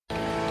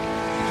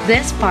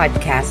This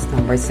podcast,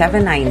 number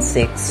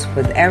 796,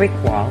 with Eric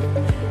Wall,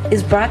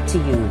 is brought to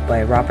you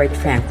by Robert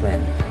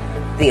Franklin,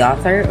 the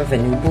author of a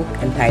new book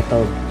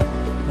entitled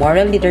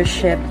Moral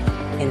Leadership,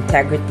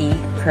 Integrity,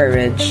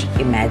 Courage,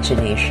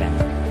 Imagination.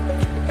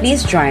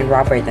 Please join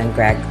Robert and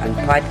Greg on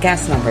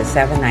podcast number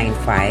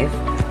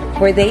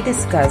 795, where they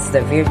discuss the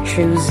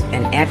virtues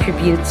and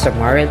attributes a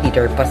moral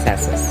leader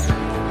possesses.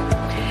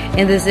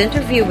 In this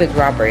interview with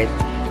Robert,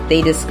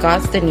 they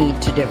discuss the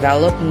need to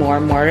develop more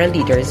moral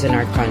leaders in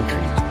our country.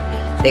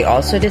 They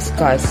also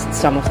discussed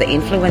some of the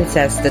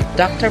influences that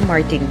Dr.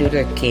 Martin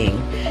Luther King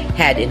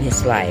had in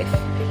his life,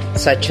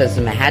 such as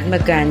Mahatma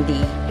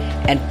Gandhi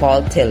and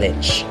Paul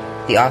Tillich,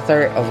 the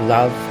author of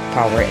Love,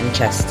 Power, and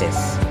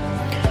Justice.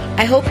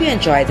 I hope you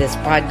enjoy this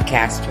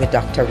podcast with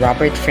Dr.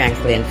 Robert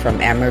Franklin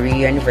from Emory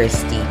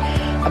University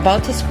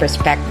about his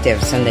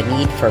perspectives on the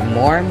need for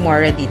more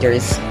moral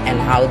leaders and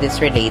how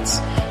this relates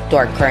to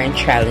our current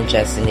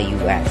challenges in the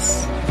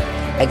U.S.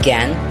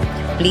 Again,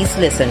 please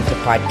listen to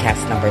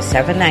podcast number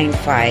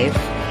 795,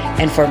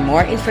 and for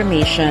more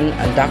information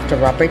on Dr.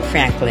 Robert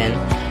Franklin,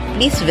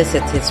 please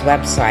visit his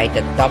website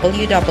at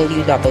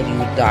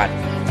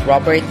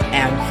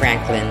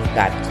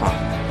www.robertmfranklin.com.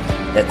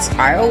 That's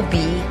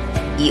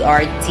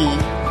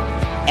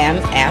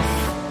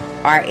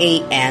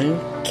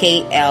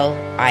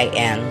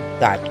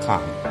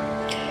RobertMFranklin.com.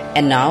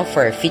 And now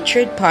for a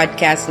featured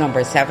podcast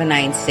number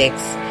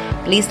 796,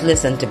 please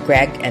listen to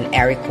Greg and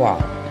Eric Wall.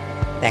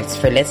 Thanks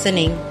for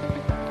listening.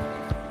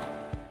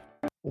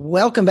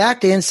 Welcome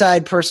back to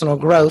Inside Personal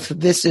Growth.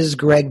 This is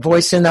Greg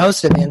Voisin, the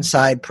host of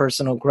Inside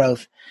Personal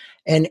Growth.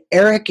 And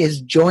Eric is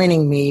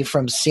joining me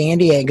from San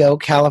Diego,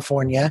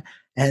 California.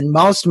 And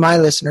most of my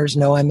listeners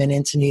know I'm in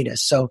Encinitas.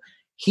 So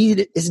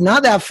he is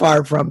not that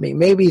far from me,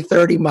 maybe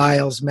 30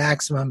 miles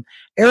maximum.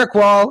 Eric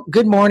Wall,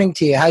 good morning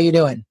to you. How you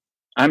doing?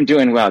 I'm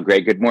doing well,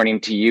 Greg. Good morning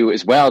to you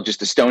as well.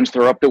 Just a stone's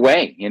throw up the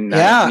way in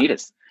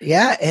Encinitas.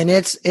 Yeah, and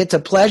it's a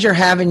pleasure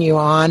having you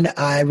on.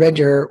 I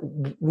read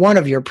one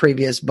of your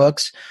previous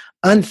books,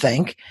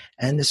 Unthink,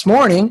 and this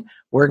morning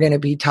we're going to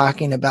be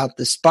talking about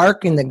the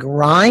spark in the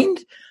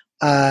grind.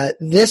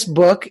 This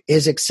book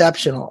is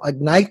exceptional.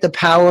 Ignite the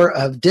power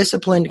of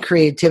disciplined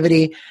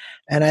creativity.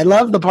 And I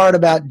love the part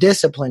about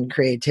disciplined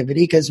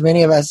creativity because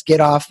many of us get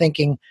off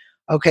thinking,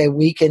 okay,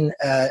 we can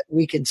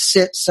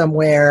sit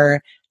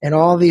somewhere and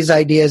all these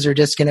ideas are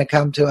just going to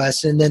come to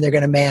us and then they're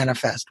going to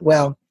manifest.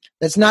 Well,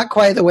 that's not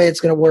quite the way it's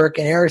going to work,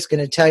 and Eric's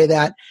going to tell you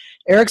that.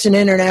 Eric's an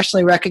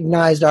internationally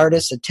recognized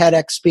artist, a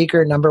TEDx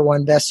speaker,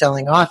 #1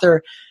 best-selling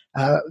author.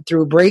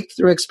 Through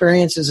breakthrough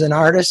experience as an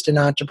artist and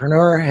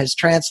entrepreneur, has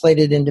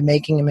translated into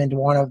making him into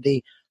one of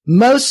the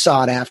most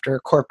sought-after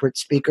corporate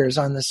speakers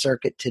on the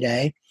circuit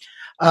today.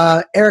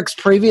 Eric's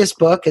previous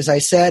book, as I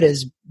said,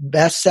 is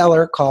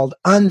bestseller called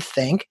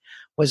Unthink,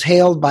 was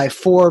hailed by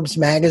Forbes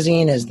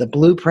magazine as the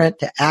blueprint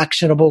to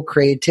actionable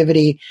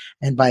creativity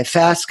and by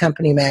Fast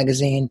Company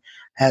magazine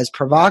as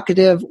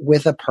provocative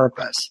with a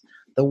purpose.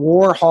 The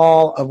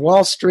Warhol of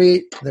Wall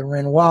Street, the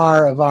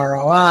Renoir of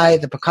ROI,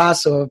 the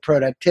Picasso of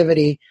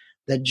productivity,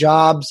 the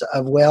Jobs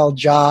of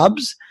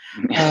jobs.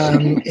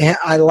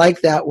 I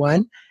like that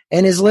one.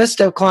 And his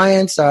list of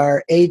clients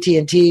are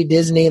AT&T,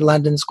 Disney,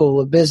 London School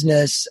of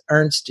Business,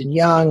 Ernst &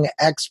 Young,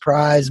 X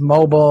Prize,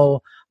 Mobil,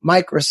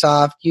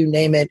 Microsoft, you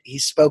name it.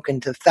 He's spoken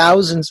to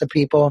thousands of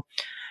people.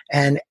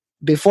 And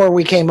before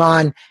we came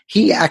on,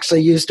 he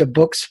actually used to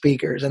book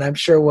speakers, and I'm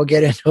sure we'll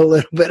get into a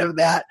little bit of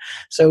that.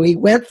 So he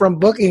went from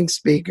booking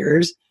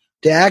speakers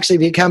to actually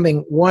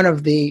becoming one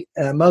of the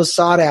most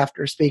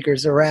sought-after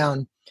speakers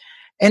around.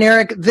 And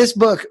Eric, this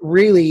book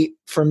really,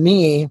 for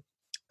me,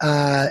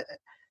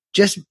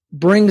 just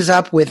brings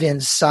up within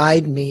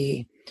inside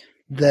me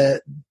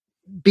the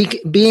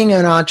being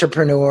an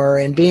entrepreneur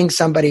and being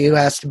somebody who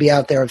has to be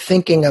out there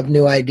thinking of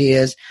new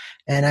ideas.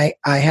 And I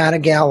had a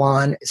gal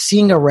on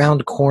seeing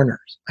around corners.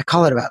 I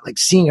call it about like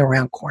seeing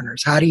around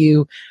corners. How do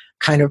you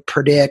kind of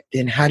predict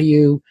and how do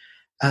you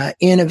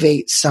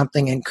innovate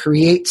something and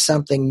create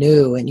something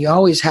new? And you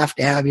always have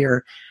to have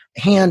your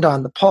hand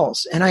on the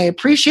pulse. And I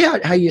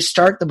appreciate how you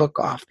start the book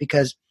off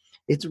because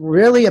it's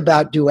really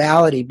about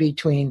duality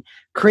between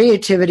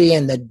creativity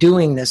and the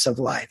doingness of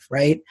life,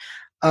 right?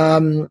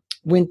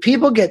 When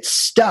people get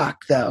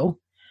stuck, though,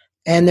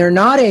 and they're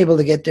not able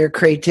to get their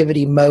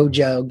creativity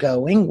mojo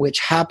going, which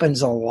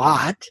happens a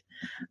lot,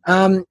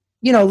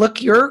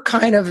 look, you're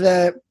kind of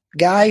the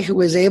guy who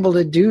was able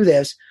to do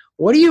this.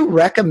 What do you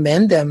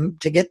recommend them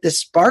to get this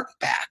spark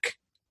back?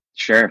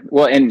 Sure.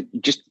 Well, and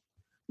just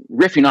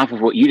riffing off of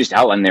what you just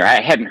outlined there,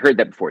 I hadn't heard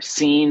that before.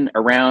 Seeing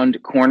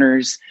around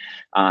corners,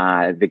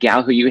 the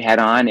gal who you had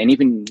on, and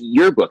even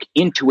your book,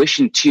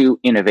 Intuition to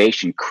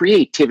Innovation.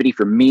 Creativity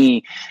for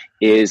me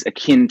is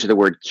akin to the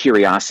word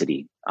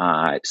curiosity.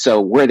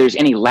 So where there's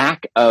any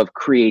lack of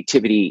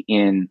creativity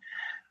in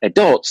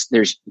adults,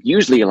 there's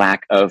usually a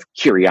lack of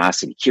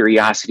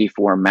curiosity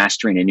for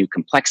mastering a new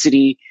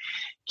complexity,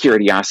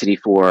 curiosity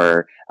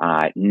for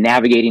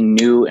navigating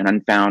new and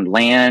unfound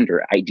land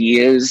or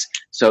ideas.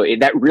 So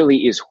that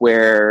really is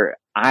where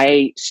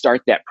I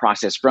start that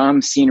process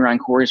from seeing around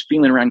corners,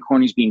 feeling around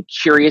corners, being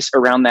curious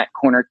around that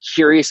corner,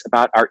 curious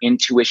about our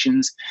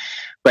intuitions.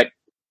 But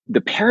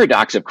the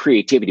paradox of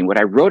creativity, what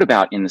I wrote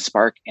about in The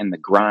Spark and the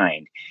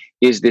Grind,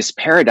 is this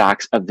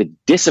paradox of the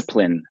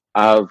discipline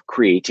of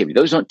creativity.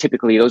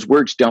 Those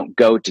words don't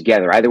go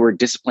together. Either we're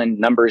disciplined,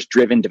 numbers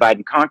driven, divide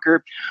and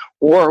conquer,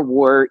 or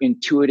we're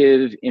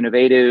intuitive,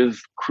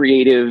 innovative,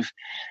 creative,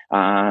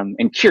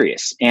 and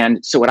curious.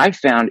 And so what I've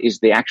found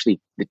is the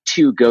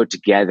two go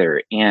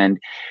together. And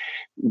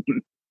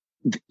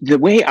the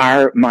way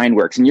our mind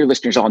works, and your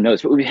listeners all know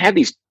this, but we have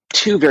these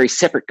two very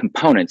separate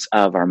components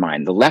of our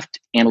mind: the left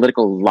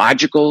analytical,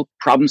 logical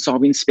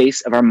problem-solving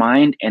space of our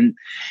mind, and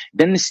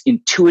then this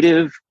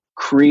intuitive,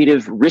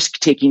 creative,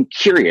 risk-taking,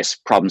 curious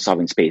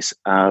problem-solving space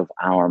of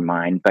our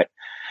mind. But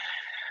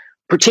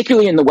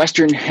particularly in the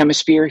Western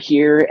Hemisphere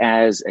here,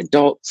 as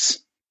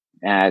adults,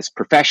 as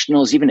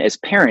professionals, even as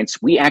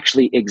parents, we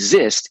actually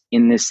exist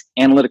in this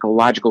analytical,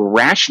 logical,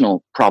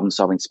 rational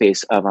problem-solving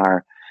space of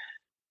our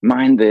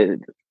mind. The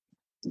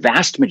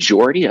vast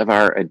majority of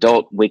our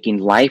adult waking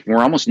life,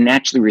 we're almost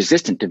naturally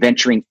resistant to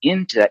venturing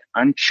into that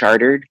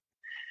uncharted,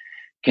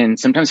 can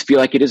sometimes feel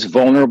like it is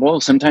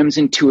vulnerable, sometimes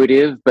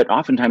intuitive, but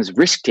oftentimes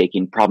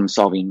risk-taking,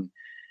 problem-solving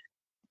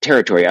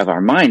territory of our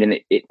mind. And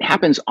it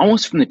happens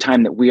almost from the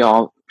time that we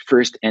all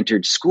first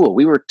entered school.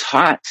 We were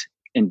taught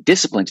and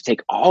disciplined to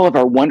take all of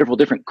our wonderful,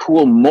 different,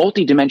 cool,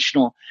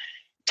 multidimensional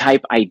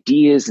type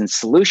ideas and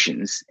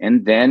solutions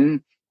and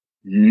then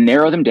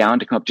narrow them down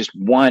to come up just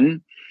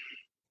one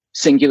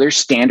singular,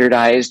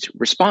 standardized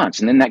response.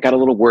 And then that got a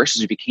little worse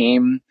as we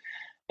became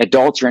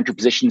adults or entered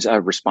positions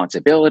of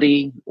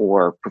responsibility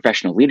or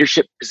professional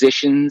leadership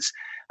positions.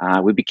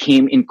 We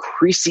became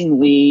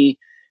increasingly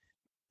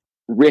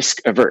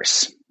risk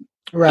averse,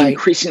 Right.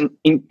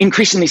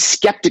 increasingly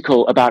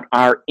skeptical about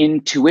our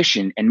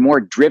intuition and more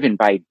driven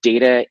by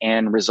data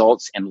and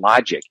results and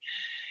logic.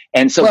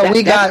 And so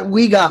we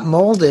got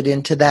molded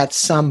into that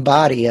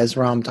somebody, as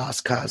Ram Dass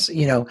calls.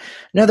 In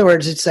other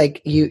words, it's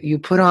like you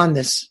put on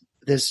this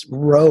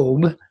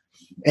robe,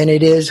 and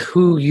it is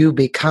who you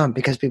become,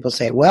 because people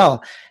say,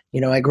 well,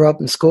 I grew up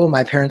in school,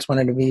 my parents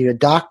wanted to be a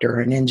doctor,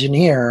 an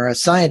engineer, or a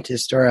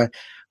scientist,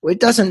 it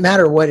doesn't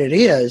matter what it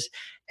is.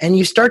 And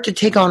you start to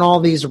take on all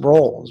these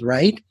roles,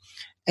 right?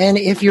 And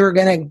if you're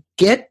going to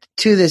get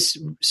to this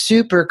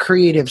super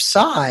creative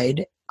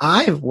side,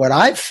 what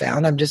I've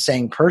found, I'm just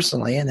saying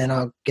personally, and then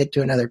I'll get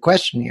to another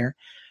question here.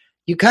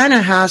 You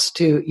have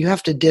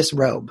to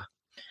disrobe.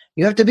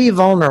 You have to be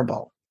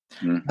vulnerable.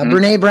 Mm-hmm.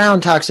 Brene Brown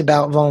talks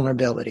about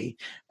vulnerability.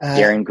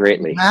 Daring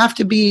greatly. You have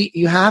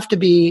to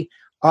be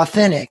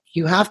authentic.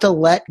 You have to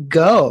let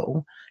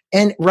go.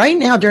 And right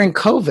now during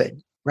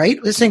COVID, right?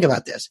 Let's think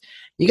about this.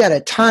 You got a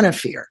ton of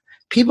fear.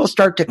 People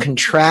start to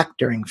contract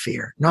during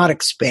fear, not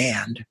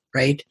expand,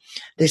 right?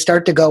 They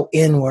start to go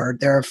inward.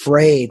 They're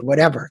afraid,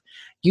 whatever.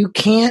 You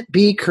can't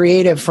be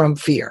creative from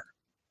fear,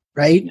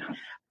 right?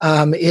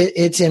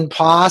 It's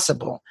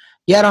impossible.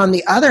 Yet on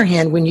the other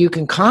hand, when you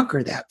can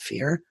conquer that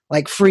fear,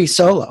 like Free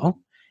Solo,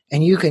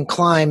 and you can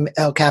climb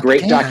El Capitan.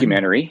 Great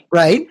documentary.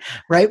 Right.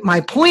 My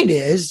point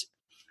is,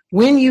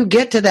 when you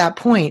get to that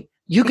point,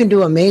 you can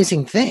do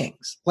amazing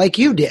things like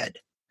you did.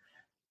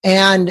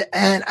 And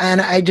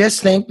I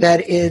just think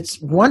that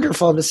it's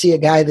wonderful to see a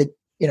guy that,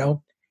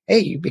 hey,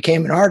 you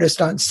became an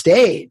artist on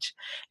stage.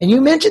 And you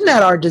mentioned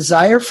that our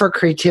desire for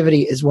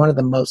creativity is one of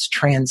the most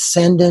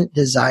transcendent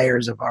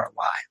desires of our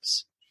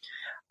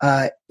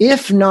lives.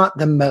 If not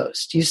the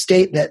most. You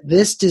state that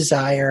this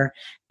desire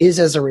is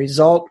as a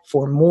result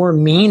for more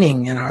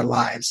meaning in our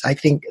lives. I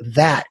think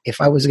that, if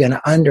I was going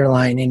to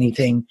underline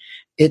anything,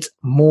 it's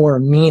more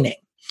meaning.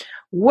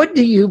 What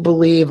do you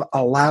believe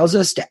allows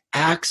us to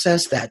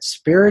access that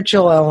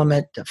spiritual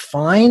element, to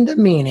find the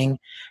meaning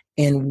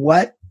in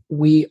what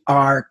we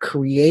are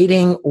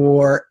creating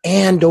or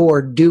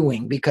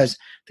doing? Because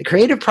the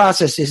creative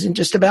process isn't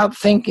just about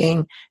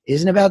thinking,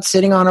 isn't about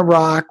sitting on a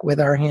rock with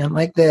our hand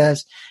like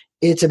this.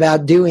 It's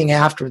about doing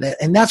after that.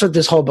 And that's what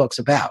this whole book's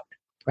about,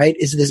 right?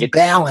 Is this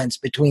balance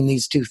between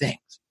these two things.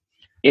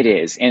 It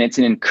is. And it's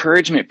an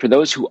encouragement for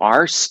those who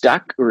are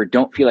stuck or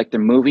don't feel like they're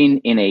moving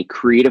in a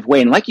creative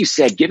way. And like you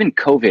said, given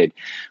COVID,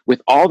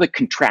 with all the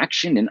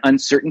contraction and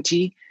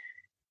uncertainty,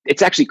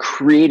 it's actually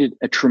created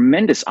a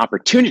tremendous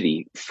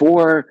opportunity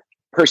for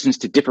persons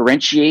to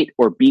differentiate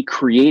or be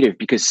creative,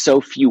 because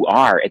so few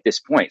are at this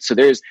point. So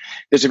there's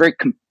a very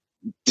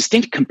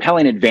distinct,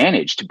 compelling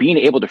advantage to being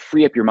able to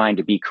free up your mind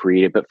to be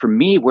creative. But for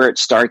me, where it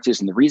starts is,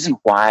 and the reason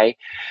why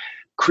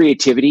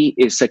creativity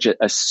is such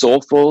a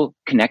soulful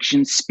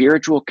connection,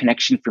 spiritual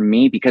connection for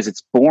me, because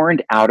it's born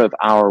out of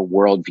our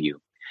worldview.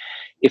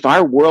 If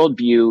our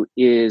worldview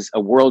is a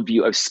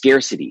worldview of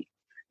scarcity,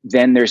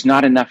 then there's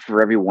not enough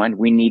for everyone.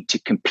 We need to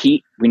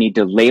compete. We need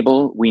to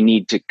label. We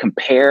need to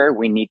compare.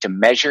 We need to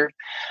measure.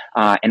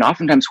 And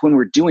oftentimes when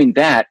we're doing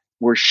that,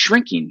 we're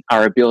shrinking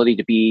our ability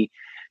to be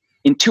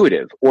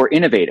intuitive or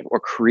innovative or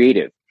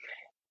creative.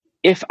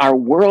 If our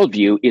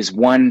worldview is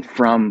one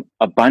from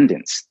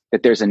abundance,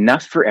 that there's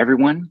enough for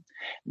everyone,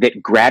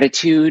 that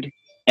gratitude,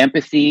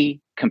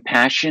 empathy,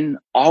 compassion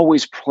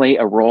always play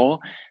a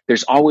role.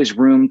 There's always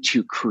room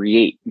to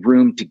create,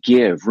 room to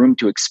give, room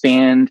to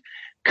expand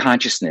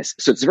consciousness.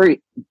 So it's a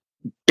very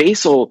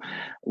basal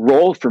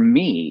role for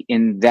me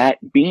in that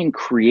being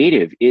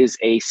creative is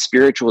a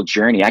spiritual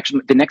journey.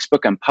 Actually, the next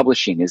book I'm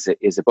publishing is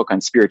a book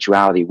on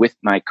spirituality with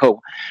my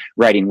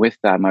co-writing with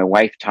my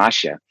wife,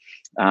 Tasha.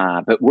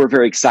 But we're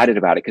very excited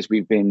about it because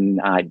we've been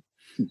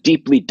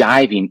deeply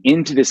diving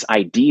into this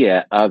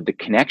idea of the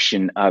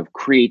connection of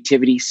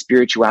creativity,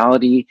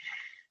 spirituality,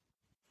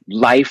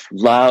 life,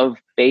 love,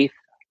 faith,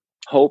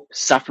 hope,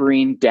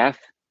 suffering, death.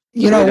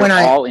 When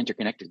all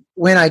interconnected.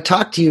 When I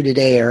talked to you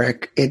today,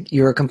 Eric,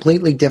 you're a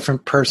completely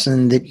different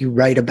person that you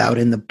write about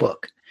in the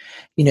book.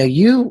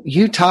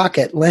 You talk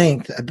at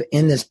length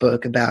in this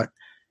book about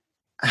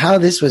how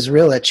this was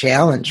really a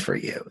challenge for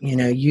you.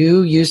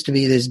 You used to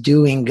be this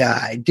doing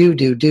guy, do.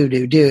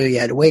 You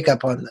had to wake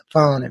up on the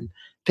phone and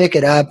pick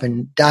it up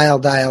and dial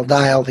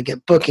to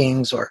get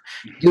bookings, or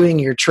doing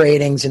your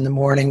tradings in the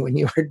morning when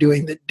you were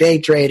doing the day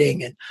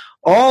trading, and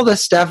all the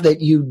stuff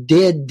that you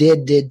did,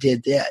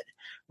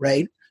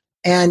 right?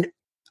 And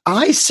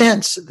I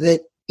sense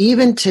that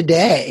even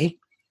today,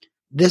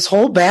 this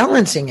whole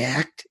balancing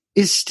act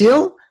is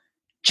still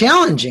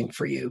challenging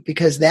for you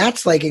because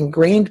that's like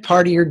ingrained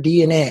part of your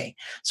DNA.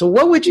 So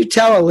what would you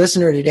tell a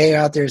listener today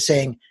out there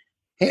saying,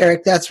 hey,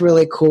 Eric, that's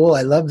really cool.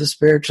 I love the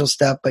spiritual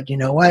stuff, but you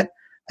know what?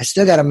 I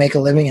still got to make a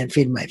living and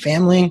feed my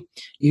family.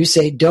 You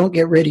say, don't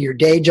get rid of your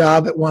day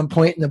job at one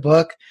point in the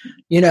book.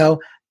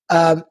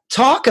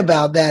 Talk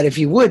about that if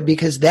you would,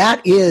 because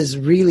that is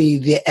really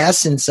the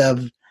essence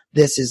of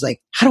this, is like,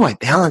 how do I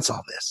balance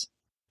all this?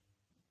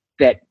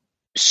 That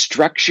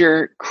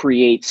structure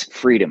creates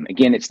freedom.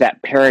 Again, it's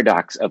that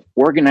paradox of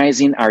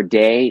organizing our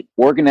day,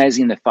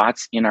 organizing the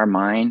thoughts in our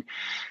mind.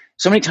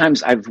 So many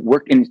times I've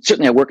worked, and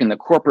certainly I work in the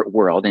corporate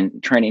world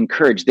and trying to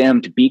encourage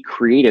them to be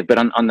creative. But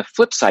on the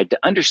flip side, to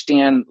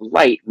understand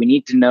light, we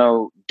need to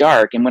know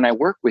dark. And when I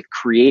work with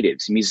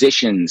creatives,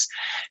 musicians,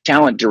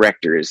 talent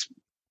directors,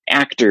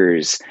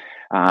 actors,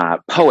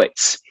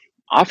 poets,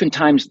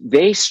 oftentimes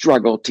they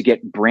struggle to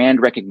get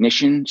brand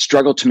recognition,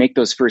 struggle to make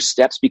those first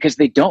steps because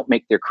they don't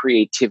make their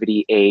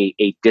creativity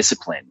a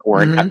discipline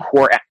or a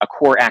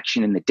core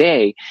action in the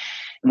day.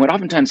 And what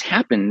oftentimes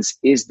happens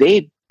is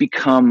they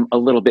become a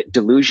little bit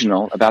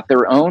delusional about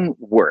their own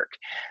work.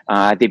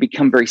 They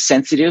become very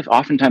sensitive,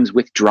 oftentimes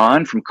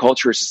withdrawn from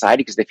culture or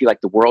society because they feel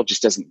like the world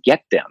just doesn't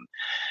get them.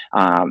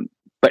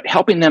 But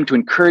helping them, to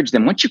encourage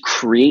them, once you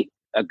create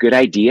a good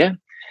idea,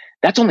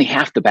 that's only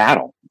half the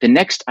battle. The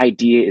next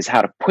idea is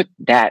how to put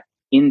that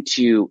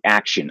into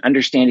action,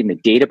 understanding the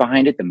data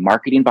behind it, the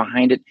marketing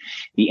behind it,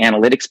 the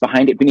analytics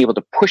behind it, being able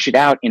to push it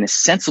out in a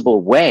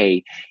sensible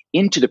way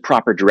into the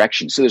proper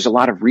direction. So there's a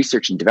lot of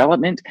research and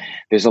development.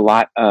 There's a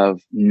lot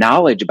of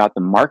knowledge about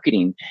the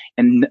marketing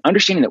and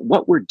understanding that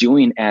what we're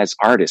doing as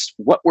artists,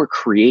 what we're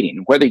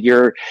creating, whether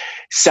you're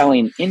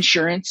selling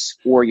insurance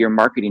or you're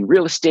marketing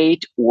real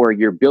estate or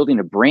you're building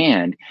a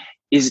brand,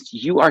 is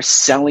you are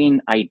selling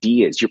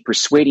ideas. You're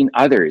persuading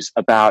others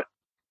about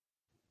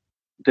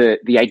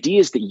the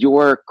ideas that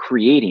you're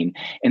creating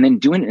and then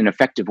doing it in an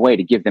effective way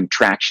to give them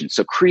traction.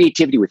 So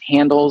creativity with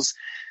handles,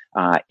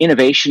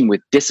 innovation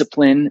with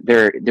discipline,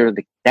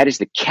 that is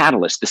the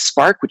catalyst, the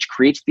spark which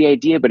creates the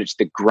idea, but it's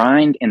the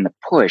grind and the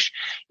push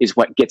is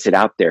what gets it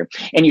out there.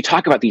 And you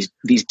talk about these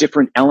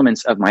different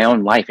elements of my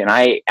own life, and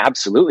I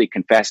absolutely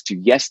confess to,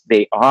 yes,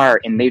 they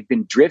are, and they've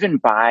been driven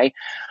by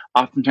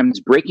oftentimes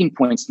breaking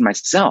points in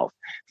myself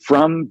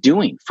from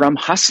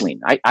hustling.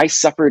 I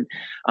suffered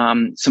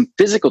some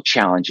physical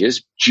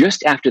challenges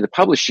just after the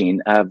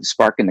publishing of The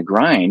Spark and the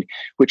Grind,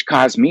 which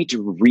caused me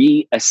to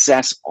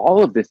reassess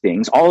all of the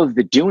things, all of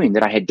the doing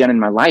that I had done in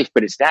my life.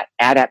 But it's that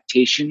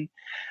adaptation.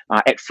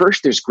 At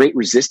first, there's great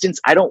resistance.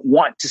 I don't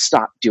want to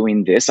stop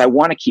doing this. I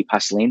want to keep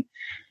hustling.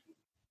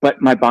 But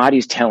my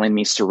body's telling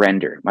me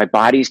surrender. My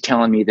body's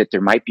telling me that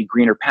there might be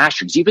greener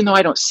pastures, even though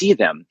I don't see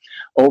them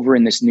over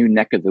in this new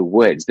neck of the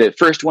woods. The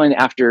first one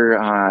after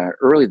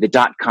early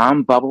the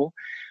 .com bubble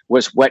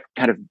was what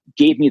kind of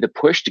gave me the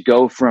push to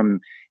go from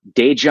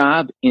day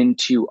job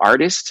into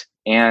artist.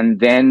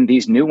 And then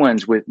these new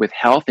ones with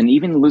health, and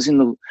even losing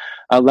the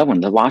loved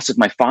one, the loss of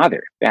my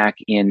father back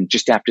in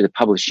just after the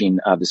publishing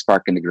of The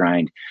Spark and the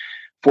Grind,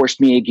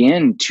 forced me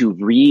again to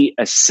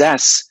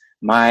reassess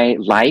my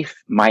life,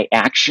 my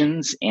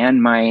actions,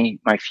 and my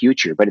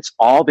future. But it's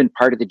all been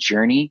part of the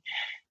journey,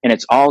 and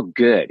it's all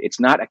good. It's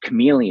not a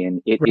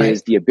chameleon. It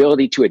is the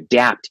ability to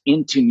adapt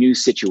into new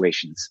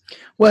situations.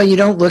 Well, you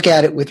don't look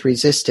at it with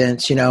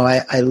resistance.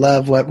 I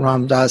love what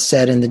Ram Dass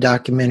said in the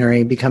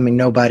documentary, Becoming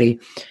Nobody.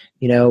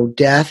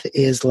 Death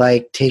is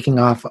like taking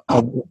off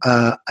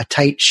a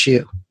tight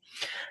shoe,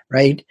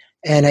 right?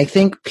 And I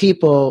think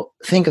people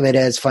think of it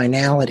as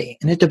finality.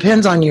 And it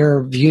depends on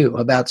your view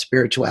about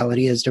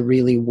spirituality as to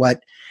really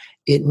what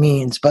it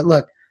means. But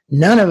look,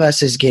 none of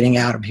us is getting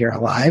out of here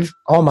alive.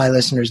 All my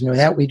listeners know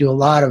that. We do a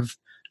lot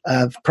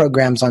of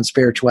programs on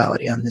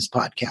spirituality on this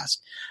podcast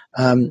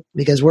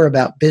because we're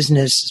about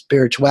business,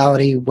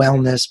 spirituality,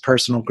 wellness,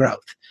 personal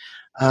growth.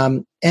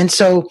 And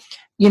so,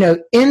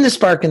 in the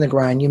spark and the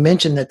grind, you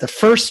mentioned that the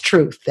first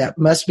truth that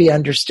must be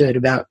understood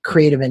about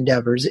creative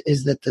endeavors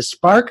is that the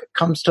spark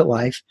comes to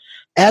life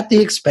at the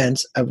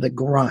expense of the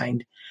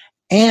grind,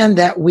 and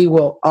that we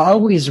will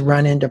always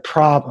run into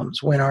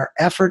problems when our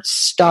efforts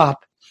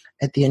stop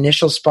at the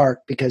initial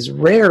spark, because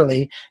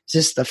rarely is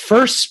this the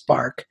first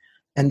spark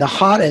and the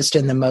hottest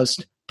and the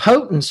most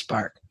potent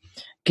spark.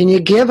 Can you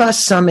give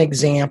us some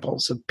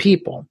examples of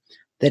people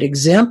that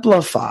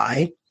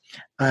exemplify,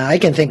 I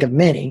can think of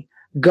many,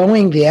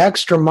 going the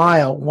extra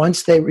mile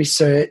once they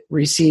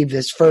receive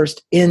this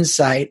first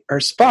insight or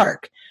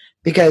spark?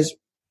 Because,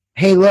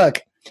 hey,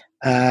 look,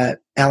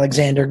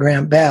 Alexander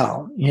Graham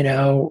Bell,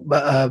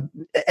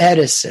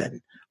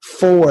 Edison,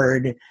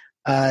 Ford,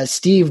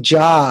 Steve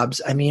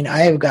Jobs. I mean, I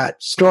have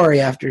got story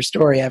after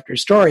story after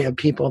story of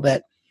people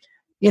that,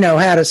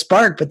 had a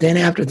spark, but then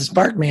after the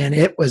spark, man,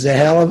 it was a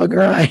hell of a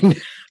grind.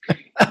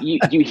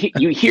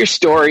 you hear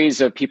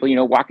stories of people,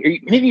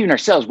 maybe even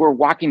ourselves, we're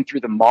walking through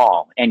the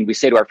mall and we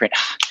say to our friend,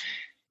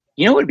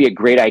 what would be a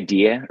great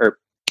idea? Or,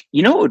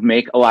 what would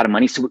make a lot of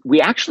money? So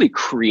we actually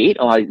create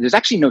there's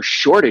actually no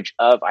shortage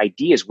of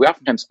ideas. We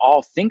oftentimes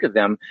all think of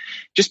them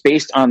just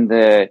based on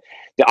the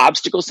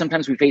obstacles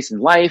sometimes we face in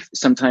life,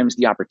 sometimes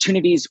the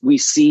opportunities we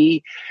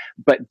see,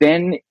 but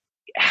then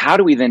how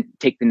do we then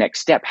take the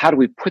next step? How do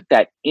we put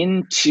that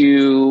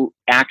into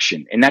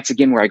action? And that's,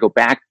 again, where I go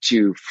back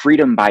to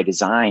freedom by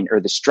design, or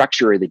the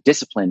structure or the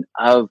discipline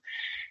of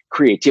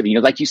creativity.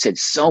 Like you said,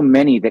 so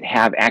many that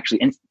have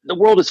actually, and the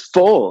world is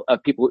full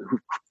of people who've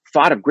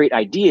thought of great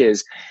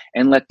ideas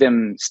and let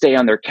them stay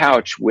on their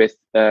couch with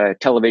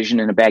television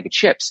and a bag of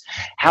chips.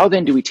 How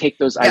then do we take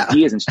those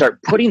ideas and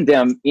start putting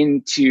them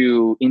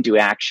into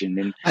action?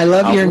 And I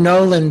love your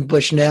Nolan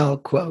Bushnell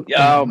quote.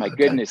 Oh my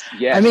goodness.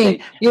 Yes. I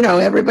mean,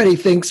 everybody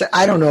thinks,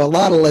 I don't know, a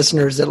lot of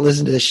listeners that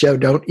listen to the show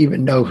don't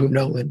even know who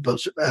Nolan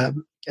Bushnell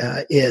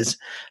is.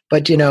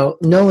 But,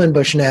 Nolan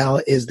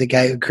Bushnell is the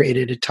guy who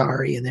created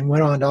Atari and then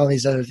went on to all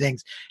these other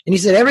things. And he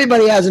said,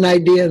 everybody has an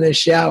idea in the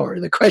shower.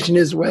 The question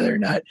is whether or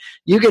not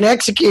you can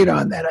execute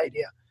on that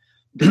idea.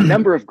 The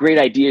number of great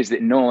ideas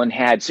that Nolan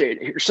had,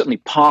 certainly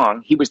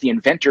Pong. He was the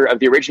inventor of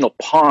the original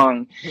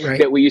Pong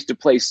that we used to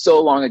play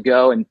so long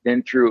ago. And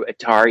then through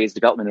Atari, his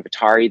development of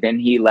Atari, then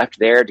he left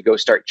there to go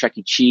start Chuck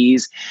E.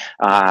 Cheese.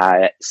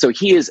 So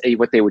he is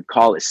what they would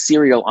call a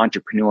serial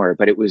entrepreneur,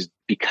 but it was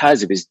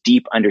because of his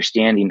deep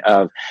understanding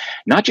of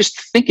not just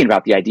thinking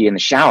about the idea in the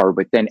shower,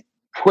 but then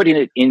putting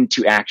it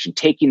into action,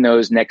 taking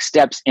those next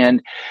steps.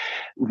 And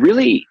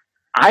really,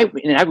 I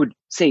would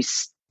say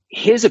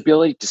his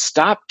ability to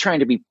stop trying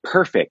to be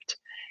perfect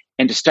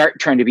and to start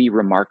trying to be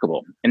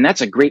remarkable. And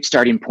that's a great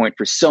starting point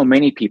for so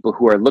many people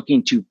who are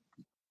looking to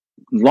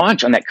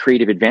launch on that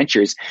creative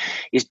adventures,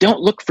 is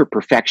don't look for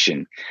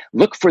perfection.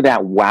 Look for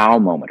that wow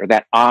moment or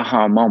that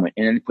aha moment,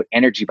 and then put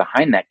energy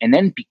behind that, and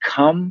then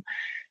become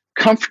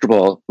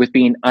comfortable with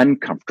being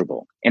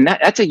uncomfortable. And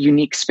that's a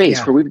unique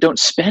space where we don't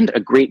spend a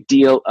great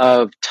deal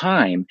of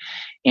time.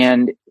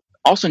 And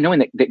also knowing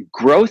that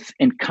growth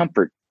and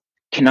comfort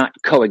cannot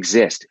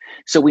coexist.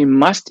 So we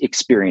must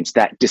experience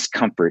that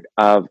discomfort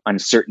of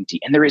uncertainty.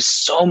 And there is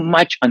so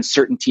much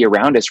uncertainty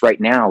around us right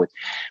now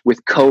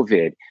with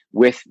COVID,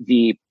 with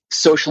the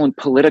social and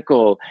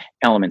political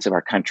elements of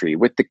our country,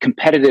 with the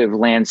competitive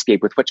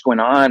landscape, with what's going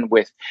on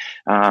with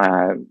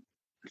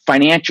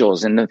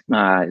financials and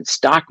the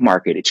stock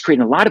market. It's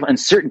creating a lot of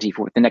uncertainty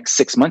for what the next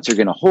 6 months are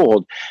going to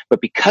hold. But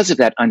because of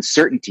that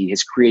uncertainty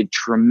has created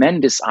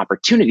tremendous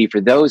opportunity for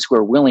those who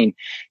are willing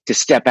to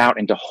step out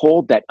and to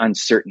hold that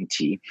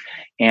uncertainty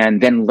and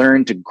then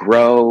learn to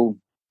grow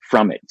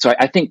from it. So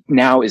I think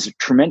now is a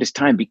tremendous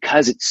time,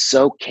 because it's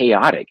so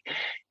chaotic,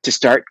 to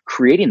start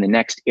creating the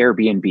next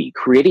Airbnb,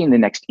 creating the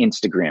next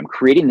Instagram,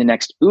 creating the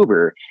next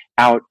Uber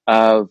out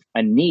of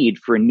a need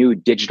for a new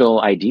digital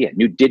idea,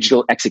 new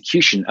digital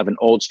execution of an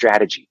old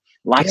strategy.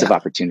 Lots of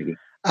opportunity.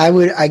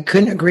 I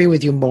couldn't agree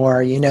with you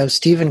more.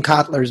 Stephen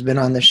Kotler's been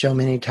on the show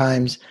many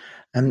times,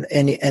 and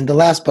the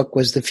last book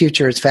was The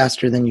Future is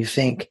Faster Than You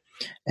Think.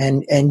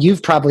 And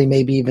you've probably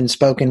maybe even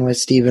spoken with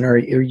Stephen, or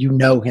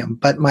him.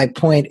 But my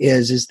point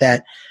is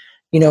that,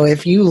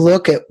 if you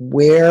look at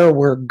where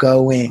we're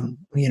going,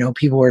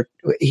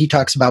 he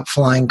talks about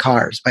flying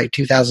cars by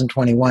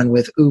 2021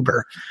 with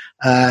Uber,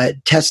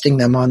 testing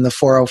them on the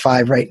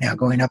 405 right now,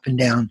 going up and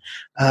down,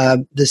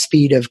 the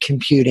speed of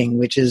computing,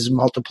 which is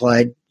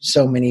multiplied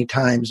so many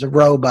times, the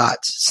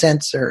robots,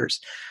 sensors,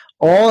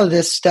 all of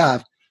this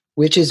stuff,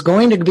 which is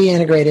going to be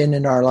integrated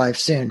into our life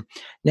soon.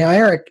 Now,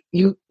 Eric,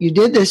 you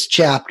did this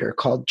chapter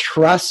called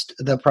Trust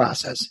the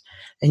Process.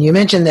 And you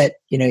mentioned that,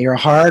 you're a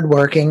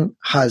hardworking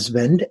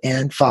husband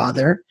and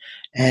father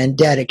and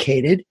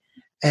dedicated,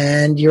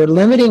 and your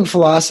limiting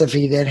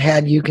philosophy that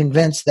had you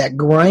convinced that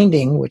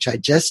grinding, which I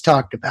just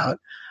talked about,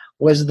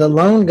 was the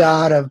lone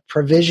god of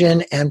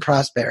provision and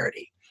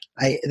prosperity.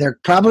 There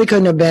probably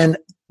couldn't have been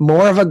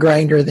more of a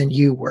grinder than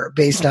you were,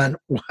 based on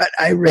what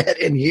I read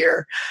in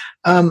here.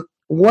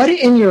 What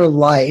in your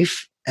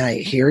life, and I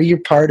hear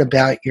your part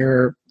about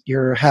your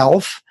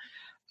health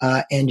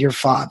and your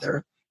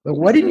father, But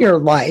what in your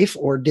life,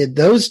 or did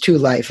those two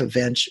life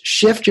events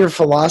shift your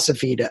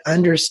philosophy to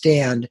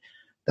understand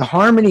the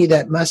harmony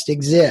that must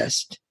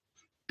exist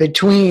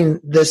between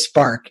the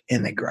spark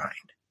and the grind?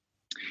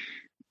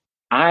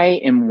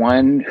 I am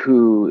one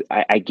who,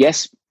 I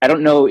guess, I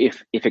don't know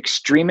if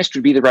extremist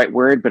would be the right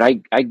word, but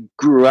I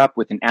grew up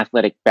with an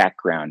athletic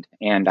background,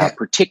 and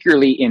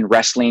particularly in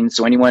wrestling.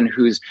 So anyone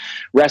who's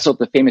wrestled,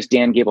 the famous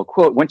Dan Gable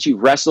quote, once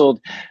you've wrestled,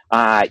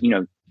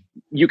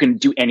 you can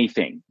do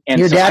anything. And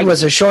your dad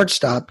was a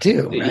shortstop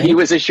too, right? He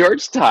was a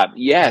shortstop,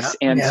 yes.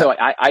 So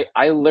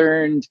I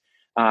learned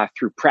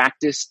through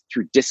practice,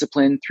 through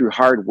discipline, through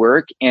hard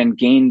work, and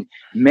gained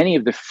many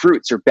of the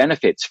fruits or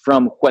benefits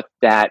from what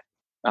that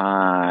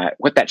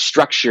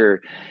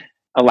structure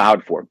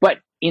allowed for. But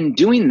in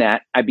doing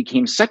that, I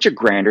became such a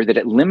grinder that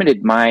it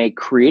limited my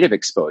creative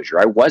exposure.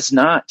 I was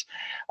not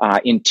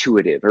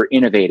intuitive or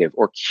innovative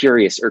or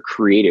curious or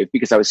creative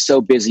because I was so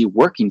busy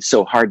working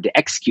so hard to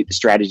execute the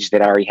strategies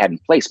that I already had in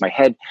place. My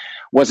head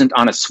wasn't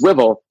on a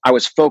swivel. I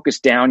was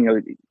focused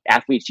down.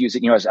 Athletes use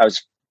it. I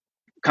was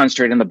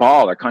concentrated on the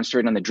ball or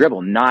concentrated on the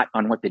dribble, not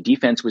on what the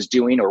defense was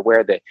doing or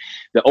where the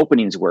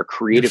openings were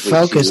creatively.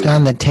 You're focused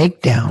on the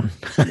takedown.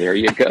 There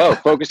you go.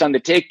 Focused on the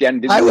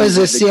takedown. I was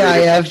a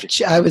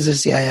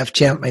CIF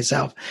champ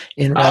myself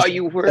in wrestling. Oh,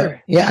 you were? So,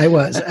 yeah, I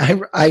was.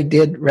 I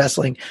did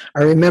wrestling.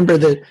 I remember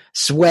the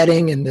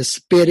sweating and the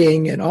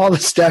spitting and all the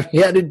stuff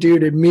you had to do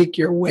to make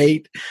your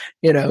weight.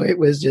 It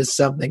was just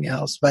something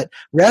else. But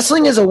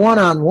wrestling is a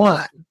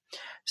one-on-one.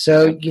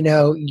 So,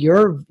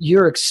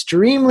 you're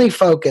extremely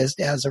focused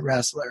as a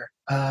wrestler.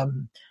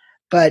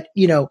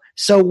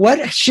 So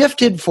what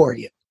shifted for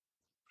you?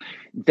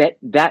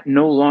 That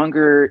no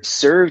longer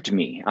served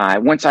me.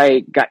 Once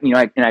I got,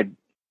 I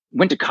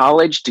went to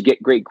college to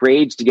get great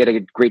grades, to get a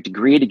great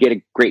degree, to get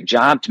a great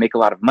job, to make a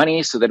lot of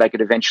money so that I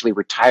could eventually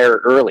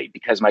retire early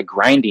because my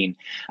grinding,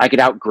 I could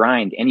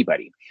out-grind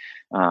anybody.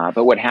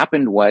 But what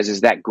happened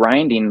was that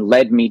grinding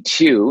led me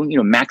to,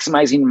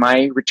 maximizing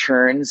my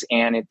returns.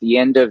 And at the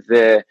end of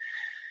the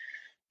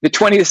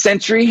 20th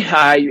century,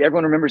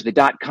 everyone remembers the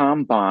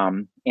dot-com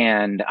bomb,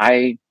 and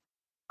I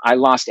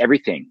lost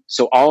everything.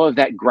 So all of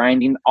that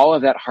grinding, all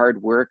of that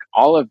hard work,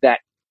 all of that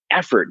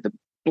effort, the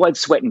blood,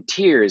 sweat, and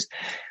tears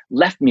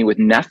left me with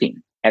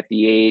nothing at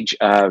the age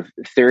of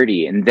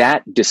 30. And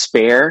that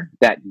despair,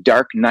 that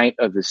dark night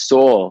of the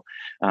soul,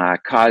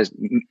 caused,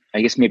 I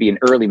guess, maybe an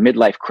early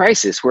midlife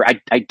crisis where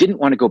I didn't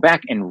want to go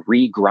back and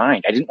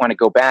re-grind. I didn't want to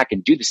go back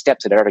and do the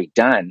steps that I'd already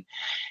done.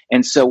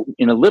 And so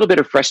in a little bit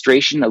of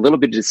frustration, a little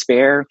bit of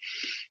despair,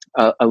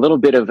 a little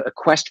bit of a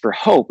quest for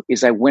hope,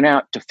 is I went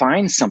out to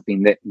find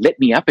something that lit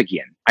me up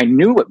again. I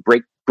knew what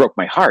broke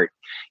my heart.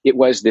 It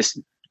was this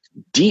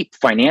deep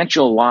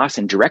financial loss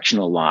and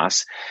directional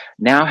loss.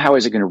 Now, how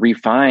is it going to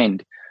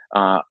re-find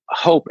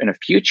hope and a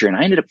future? And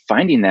I ended up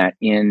finding that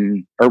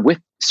with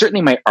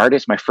certainly my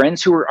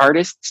friends who were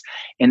artists,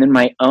 and then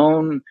my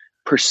own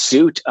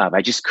pursuit of,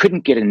 I just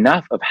couldn't get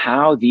enough of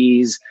how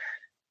these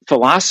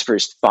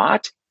philosophers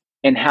thought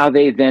and how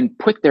they then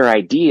put their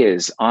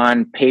ideas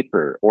on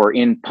paper or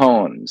in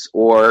poems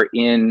or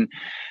in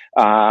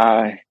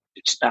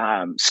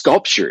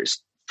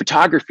sculptures,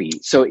 photography.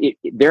 So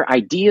their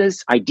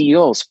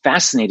ideals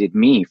fascinated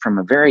me from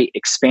a very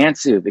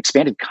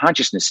expanded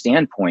consciousness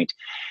standpoint.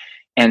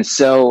 And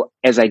so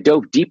as I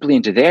dove deeply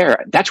into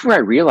that's where I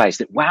realized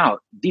that, wow,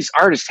 these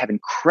artists have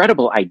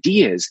incredible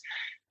ideas,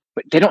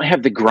 but they don't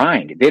have the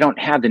grind. They don't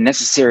have the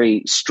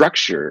necessary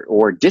structure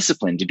or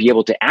discipline to be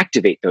able to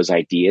activate those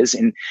ideas.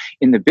 And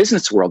in the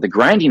business world, the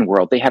grinding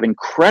world, they have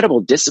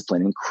incredible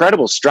discipline,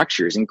 incredible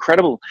structures,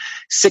 incredible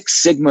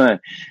Six Sigma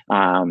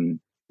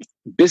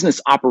business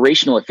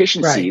operational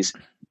efficiencies.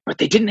 Right. But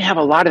they didn't have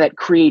a lot of that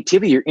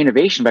creativity or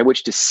innovation by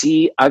which to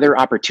see other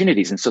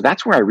opportunities. And so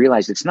that's where I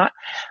realized it's not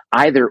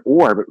either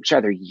or, but it's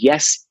rather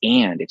yes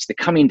and. It's the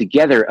coming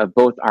together of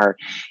both our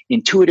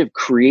intuitive,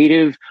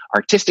 creative,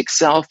 artistic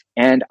self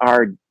and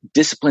our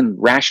disciplined,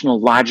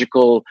 rational,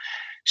 logical,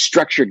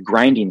 structured,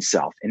 grinding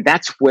self. And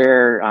that's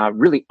where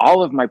really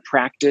all of my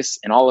practice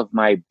and all of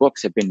my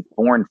books have been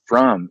born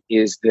from,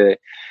 is the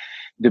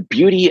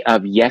beauty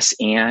of yes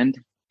and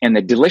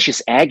the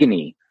delicious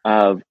agony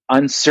of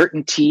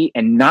uncertainty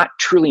and not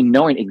truly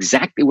knowing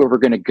exactly where we're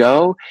going to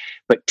go,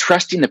 but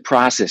trusting the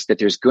process that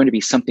there's going to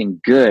be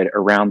something good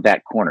around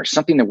that corner,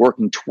 something that we're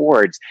working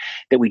towards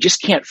that we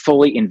just can't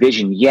fully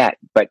envision yet.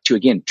 But to,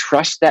 again,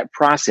 trust that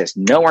process,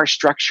 know our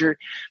structure,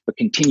 but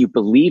continue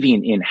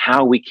believing in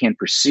how we can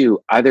pursue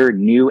other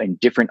new and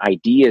different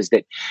ideas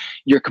that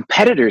your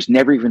competitors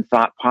never even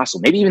thought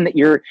possible. Maybe even that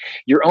your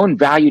own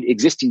valued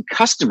existing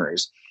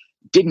customers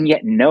didn't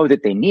yet know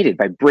that they needed,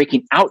 by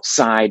breaking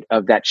outside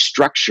of that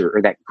structure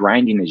or that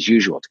grinding as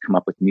usual to come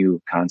up with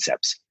new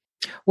concepts.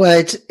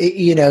 Well,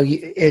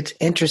 it's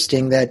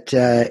interesting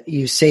that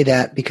you say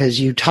that,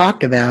 because you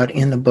talked about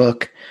in the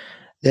book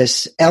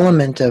this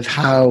element of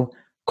how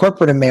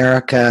corporate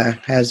America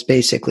has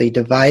basically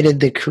divided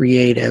the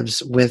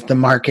creatives with the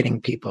marketing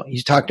people.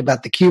 You talked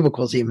about the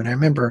cubicles even. I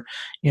remember,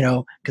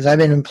 because I've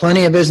been in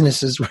plenty of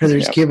businesses where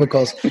there's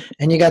cubicles,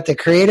 and you got the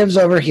creatives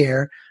over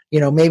here,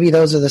 maybe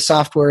those are the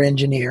software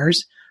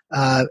engineers,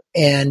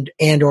 and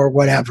or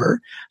whatever.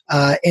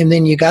 And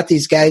then you got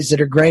these guys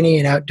that are grinding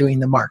it out, doing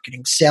the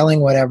marketing,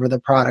 selling whatever the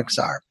products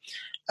are.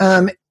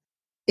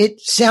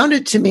 It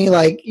sounded to me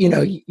like,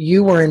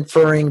 you were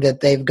inferring that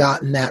they've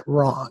gotten that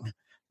wrong,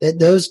 that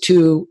those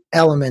two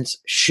elements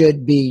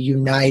should be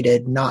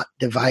united, not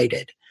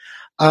divided.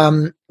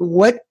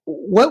 What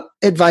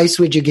advice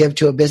would you give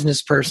to a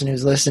business person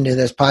who's listening to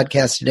this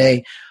podcast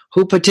today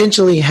who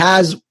potentially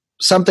has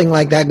something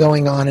like that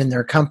going on in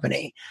their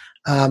company,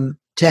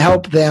 to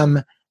help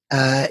them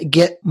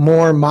get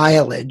more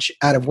mileage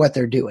out of what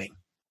they're doing?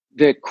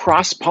 The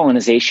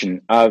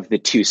cross-pollination of the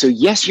two. So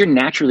yes, you're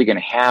naturally going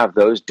to have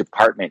those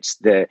departments,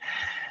 the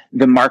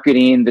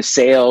marketing, the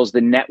sales,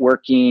 the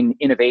networking,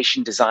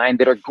 innovation, design,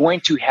 that are going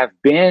to have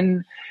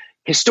been,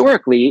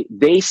 historically,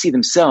 they see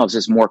themselves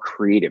as more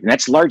creative. And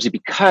that's largely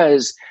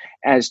because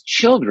as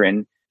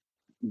children,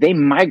 they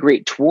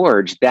migrate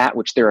towards that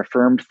which they're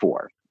affirmed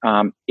for.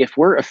 If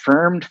we're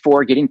affirmed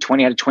for getting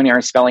 20 out of 20 on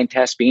a spelling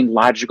test, being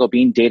logical,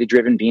 being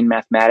data-driven, being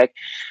mathematic,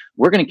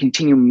 we're going to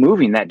continue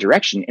moving that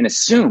direction and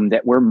assume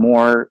that we're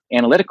more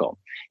analytical.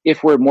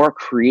 If we're more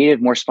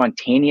creative, more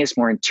spontaneous,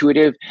 more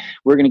intuitive,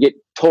 we're going to get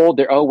told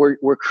that,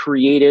 we're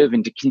creative,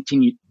 and to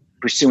continue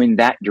pursuing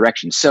that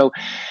direction. So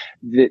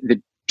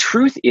the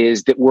truth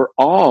is that we're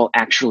all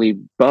actually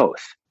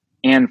both.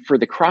 And for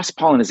the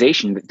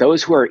cross-pollination, that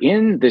those who are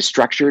in the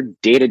structured,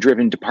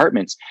 data-driven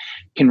departments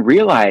can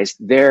realize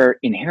their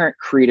inherent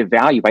creative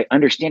value by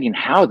understanding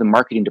how the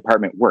marketing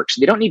department works.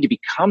 They don't need to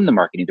become the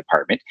marketing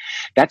department.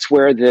 That's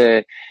where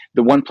the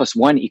 1 +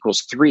 1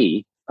 =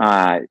 3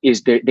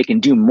 is that they can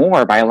do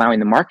more by allowing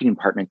the marketing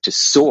department to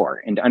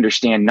soar and to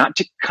understand, not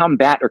to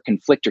combat or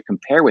conflict or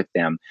compare with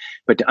them,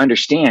 but to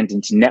understand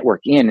and to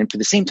network in. And for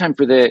the same time,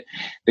 for the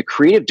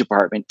creative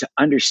department to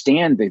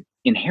understand the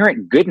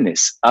inherent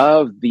goodness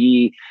of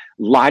the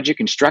logic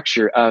and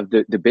structure of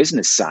the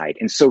business side.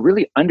 And so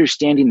really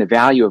understanding the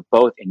value of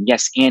both, and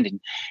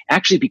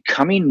actually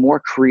becoming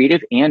more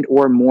creative and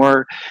or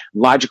more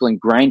logical and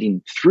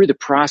grinding through the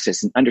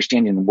process, and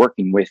understanding and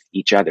working with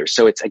each other.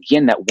 So it's,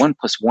 again, that 1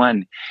 +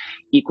 1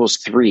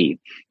 = 3.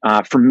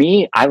 For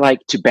me, I like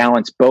to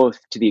balance both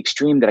to the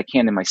extreme that I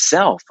can in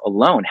myself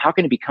alone. How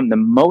can I become the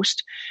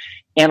most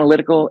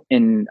analytical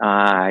and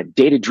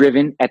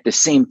data-driven at the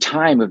same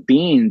time of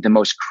being the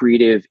most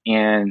creative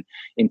and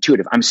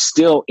intuitive? I'm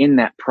still in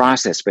that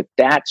process, but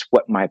that's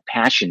what my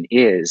passion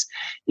is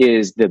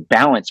the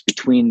balance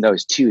between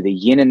those two, the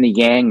yin and the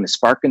yang, the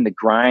spark and the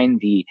grind,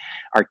 the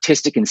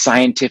artistic and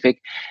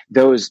scientific,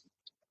 those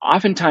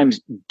oftentimes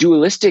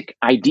dualistic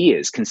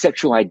ideas,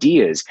 conceptual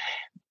ideas,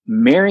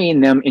 marrying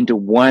them into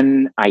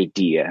one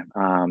idea.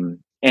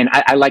 And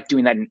I like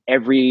doing that in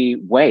every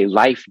way: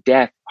 life,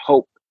 death,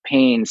 hope,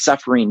 pain,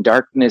 suffering,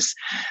 darkness,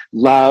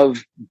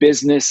 love,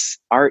 business,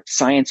 art,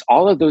 science.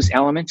 All of those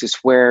elements is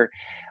where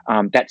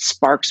that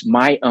sparks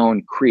my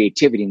own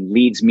creativity and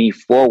leads me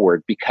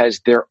forward,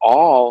 because they're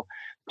all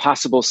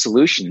possible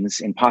solutions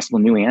and possible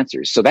new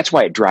answers. So that's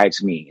why it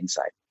drives me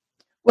inside.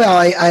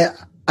 Well,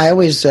 I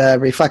always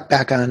reflect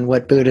back on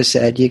what Buddha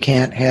said. You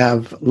can't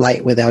have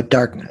light without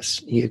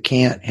darkness. You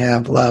can't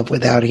have love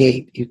without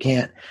hate. You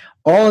can't.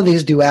 All of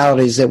these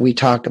dualities that we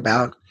talk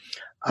about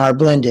are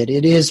blended.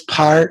 It is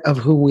part of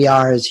who we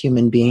are as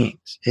human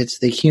beings. It's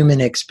the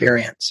human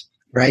experience,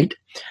 right?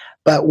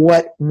 But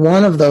what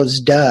one of those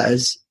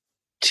does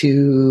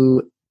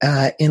to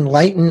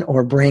enlighten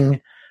or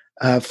bring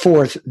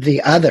forth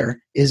the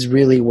other is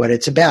really what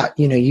it's about.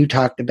 You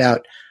talked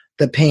about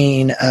the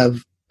pain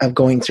of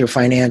going through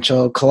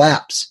financial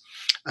collapse.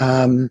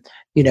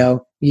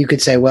 You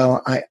could say,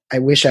 well, I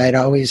wish I had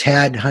always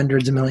had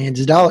hundreds of millions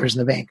of dollars in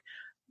the bank.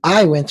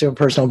 I went through a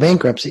personal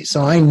bankruptcy,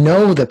 so I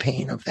know the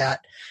pain of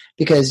that,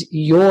 because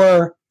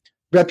your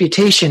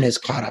reputation is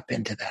caught up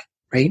into that,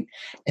 right?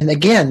 And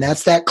again,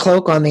 that's that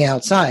cloak on the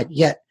outside.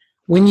 Yet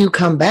when you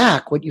come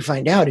back, what you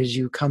find out is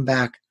you come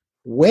back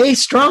way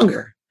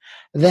stronger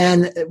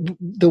than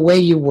the way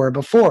you were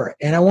before.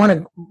 And I want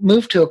to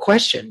move to a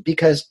question,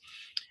 because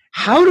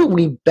how do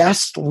we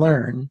best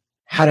learn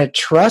how to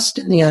trust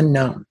in the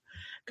unknown?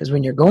 Because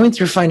when you're going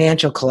through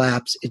financial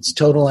collapse, it's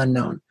total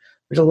unknown.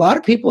 There's a lot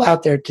of people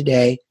out there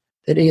today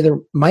that either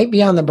might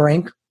be on the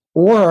brink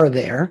or are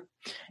there,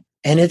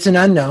 and it's an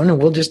unknown,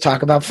 and we'll just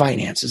talk about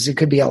finances. It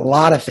could be a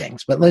lot of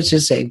things, but let's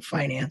just say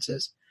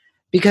finances,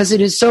 because it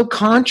is so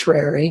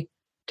contrary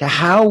to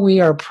how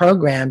we are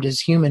programmed as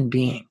human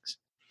beings.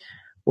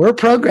 We're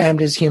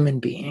programmed as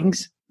human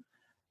beings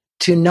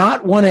to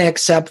not want to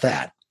accept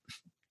that,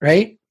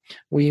 right?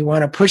 We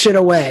want to push it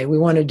away. We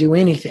want to do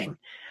anything.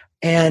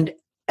 And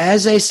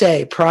as they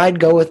say, pride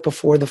goeth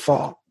before the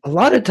fall. A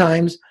lot of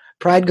times,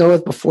 pride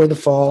goeth before the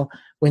fall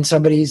when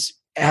somebody's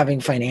having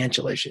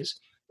financial issues.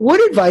 What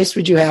advice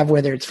would you have,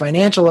 whether it's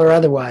financial or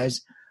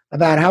otherwise,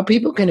 about how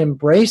people can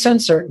embrace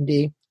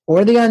uncertainty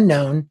or the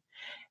unknown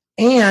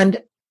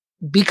and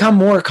become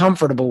more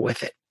comfortable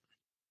with it?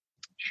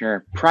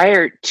 Sure.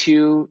 Prior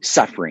to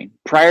suffering,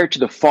 prior to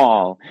the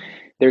fall,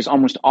 there's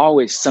almost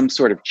always some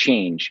sort of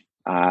change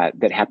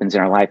that happens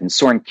in our life. And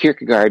Soren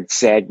Kierkegaard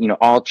said,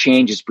 all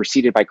change is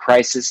preceded by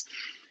crisis.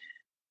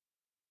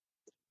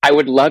 I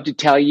would love to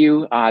tell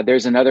you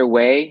there's another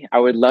way. I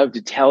would love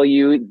to tell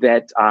you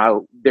that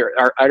there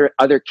are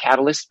other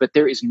catalysts, but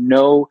there is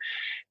no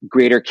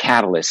greater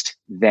catalyst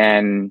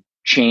than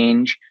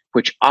change,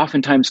 which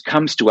oftentimes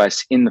comes to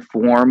us in the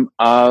form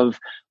of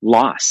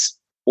loss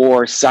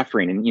or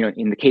suffering. And,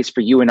 in the case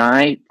for you and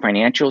I,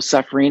 financial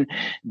suffering,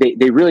 they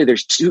really,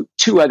 there's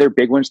two other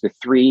big ones, the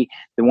three.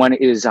 The one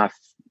is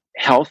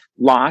health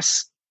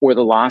loss or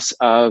the loss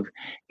of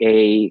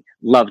a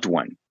loved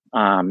one.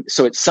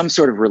 So it's some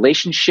sort of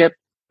relationship,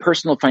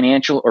 personal,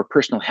 financial, or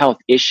personal health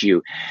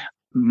issue.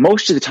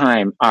 Most of the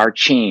time, our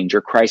change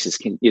or crisis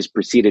is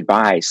preceded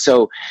by.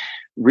 So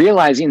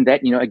realizing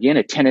that, again,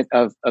 a tenet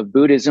of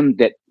Buddhism,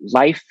 that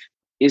life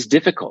is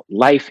difficult.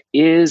 Life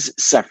is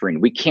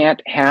suffering. We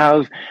can't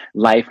have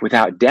life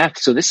without death.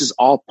 So this is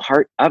all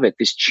part of it.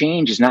 This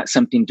change is not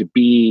something to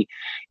be,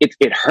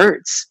 it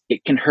hurts.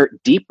 It can hurt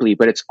deeply,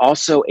 but it's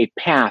also a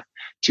path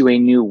to a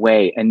new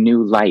way, a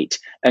new light,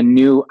 a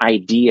new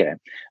idea.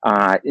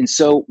 And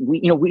so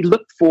we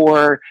look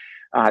for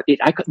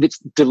this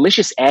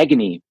delicious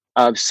agony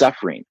of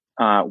suffering.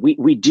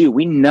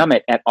 We numb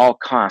it at all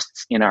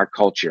costs in our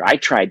culture. I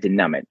tried to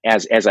numb it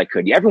as I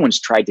could. Everyone's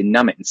tried to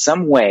numb it in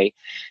some way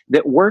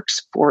that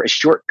works for a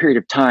short period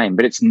of time,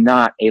 but it's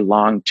not a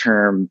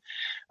long-term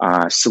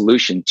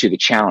solution to the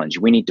challenge.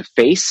 We need to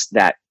face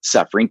that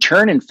suffering,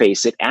 turn and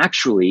face it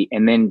actually,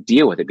 and then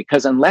deal with it.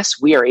 Because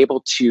unless we are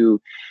able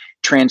to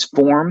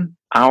transform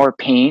our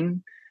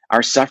pain,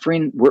 our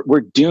suffering,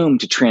 we're doomed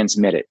to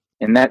transmit it.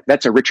 And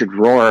that's a Richard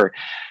Rohr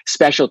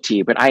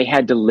specialty, but I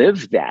had to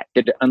live that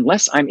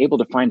unless I'm able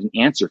to find an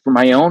answer for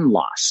my own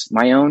loss,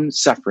 my own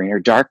suffering or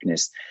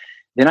darkness,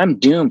 then I'm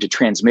doomed to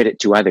transmit it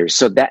to others.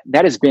 So that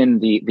has been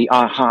the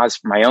ahas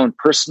for my own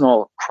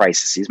personal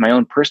crises, my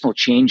own personal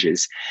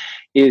changes,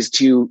 is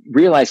to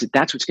realize that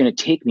that's what's going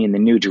to take me in the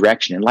new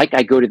direction. And like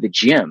I go to the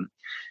gym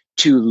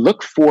to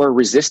look for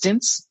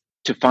resistance,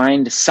 to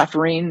find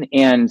suffering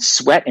and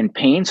sweat and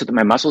pain so that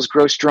my muscles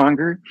grow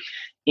stronger.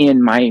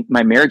 In my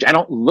marriage, I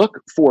don't look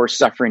for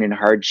suffering and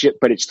hardship,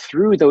 but it's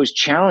through those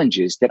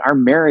challenges that our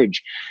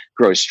marriage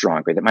grows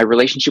stronger, that my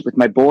relationship with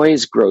my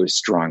boys grows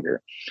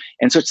stronger.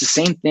 And so it's the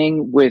same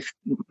thing with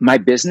my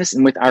business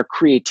and with our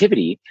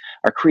creativity,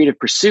 our creative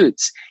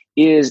pursuits,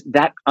 is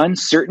that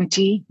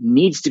uncertainty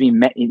needs to be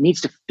met. It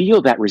needs to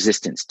feel that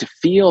resistance, to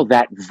feel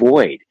that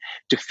void,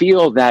 to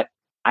feel that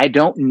I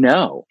don't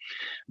know.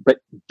 But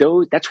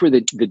that's where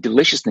the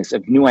deliciousness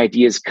of new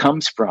ideas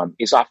comes from,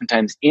 is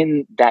oftentimes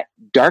in that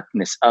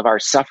darkness of our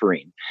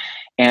suffering.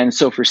 And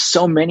so for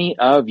so many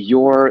of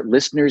your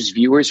listeners,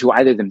 viewers who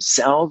either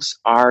themselves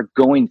are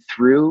going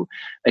through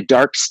a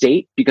dark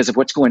state because of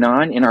what's going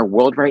on in our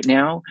world right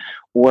now,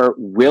 or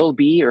will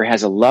be, or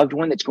has a loved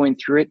one that's going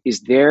through it,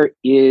 there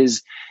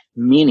is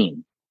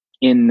meaning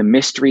in the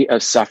mystery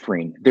of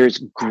suffering. There's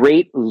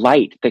great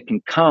light that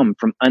can come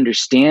from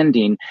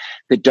understanding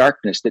the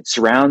darkness that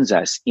surrounds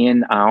us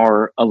in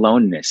our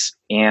aloneness.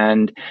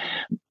 And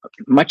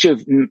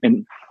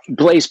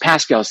Blaise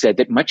Pascal said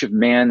that much of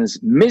man's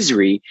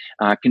misery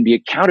can be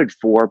accounted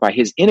for by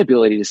his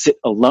inability to sit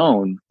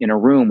alone in a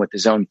room with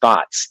his own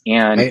thoughts.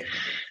 And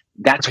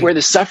that's where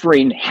the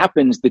suffering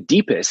happens the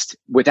deepest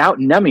without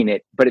numbing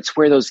it, but it's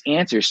where those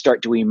answers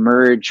start to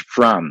emerge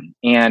from.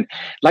 And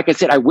like I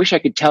said, I wish I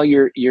could tell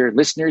your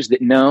listeners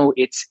that no,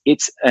 it's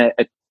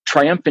a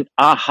triumphant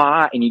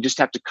aha, and you just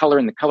have to color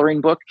in the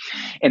coloring book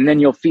and then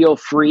you'll feel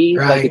free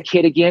like a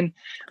kid again.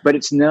 But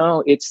it's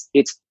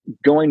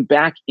going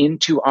back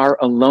into our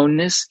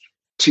aloneness,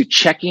 to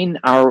checking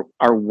our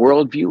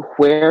worldview.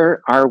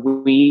 Where are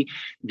we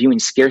viewing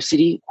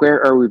scarcity?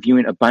 Where are we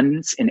viewing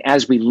abundance? And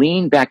as we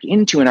lean back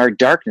into, in our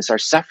darkness, our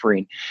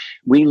suffering,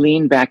 we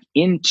lean back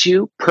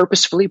into,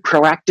 purposefully,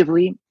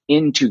 proactively,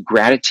 into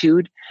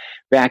gratitude,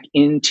 back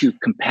into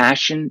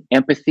compassion,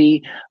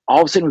 empathy.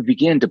 All of a sudden we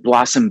begin to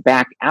blossom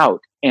back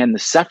out, and the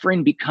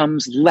suffering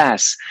becomes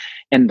less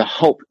and the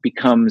hope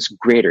becomes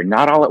greater.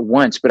 Not all at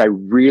once, but I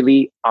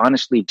really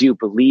honestly do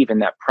believe in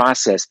that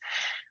process,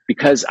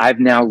 because I've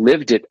now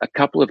lived it a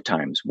couple of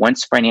times,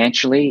 once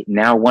financially,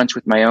 now once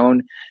with my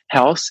own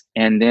health,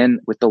 and then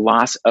with the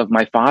loss of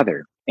my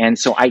father. And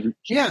so I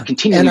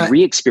continually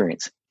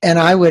re-experience. And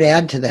I would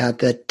add to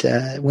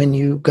that when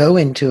you go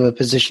into a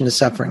position of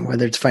suffering,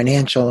 whether it's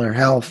financial or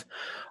health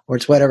or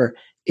it's whatever,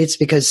 it's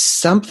because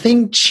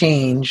something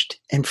changed,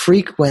 and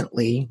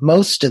frequently,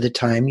 most of the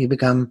time,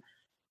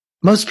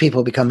 most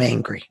people become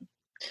angry.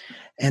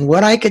 And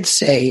what I could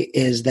say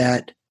is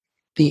that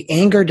the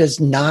anger does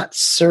not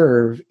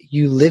serve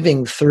you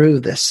living through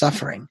the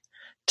suffering.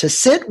 To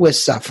sit with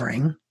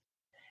suffering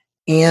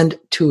and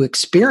to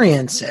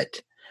experience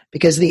it,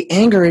 because the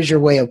anger is your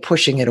way of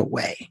pushing it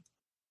away,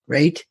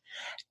 right?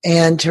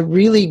 And to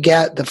really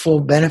get the full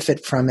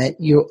benefit from it,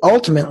 you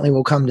ultimately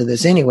will come to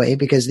this anyway,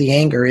 because the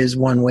anger is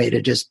one way to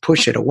just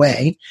push it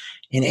away.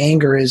 And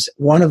anger is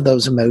one of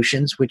those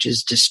emotions which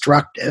is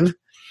destructive.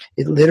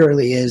 It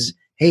literally is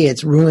hey,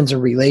 it ruins a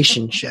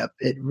relationship.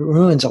 It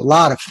ruins a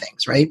lot of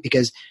things, right?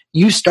 Because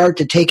you start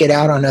to take it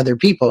out on other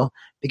people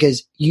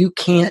because you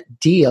can't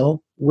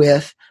deal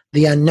with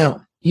the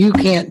unknown. You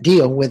can't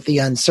deal with the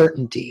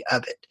uncertainty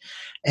of it.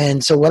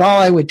 And so all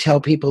I would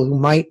tell people who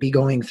might be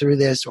going through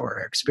this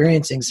or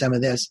experiencing some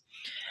of this,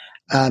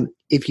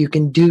 if you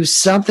can do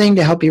something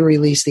to help you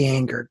release the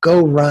anger,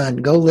 go run,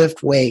 go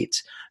lift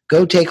weights,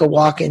 go take a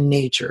walk in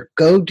nature,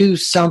 go do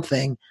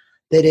something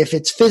that if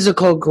it's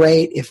physical,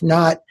 great. If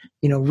not,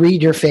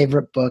 read your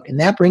favorite book. And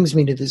that brings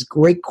me to this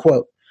great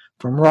quote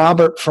from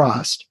Robert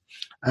Frost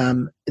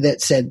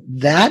that said,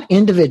 that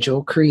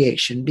individual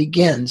creation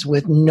begins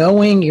with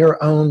knowing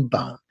your own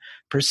bone.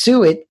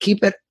 Pursue it,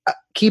 keep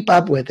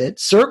up with it,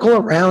 circle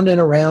around and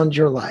around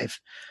your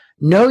life.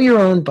 Know your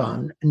own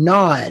bone,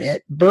 gnaw at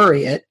it,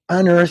 bury it,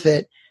 unearth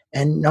it,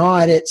 and gnaw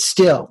at it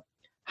still.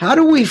 How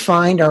do we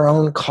find our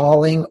own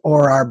calling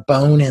or our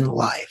bone in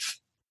life?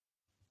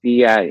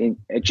 The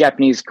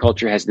Japanese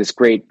culture has this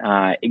great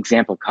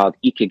example called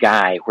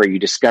ikigai, where you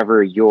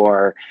discover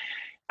your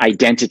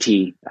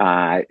identity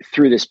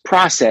through this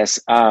process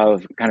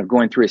of kind of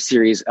going through a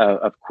series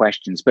of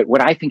questions. But what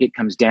I think it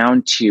comes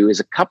down to is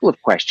a couple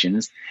of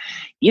questions,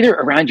 either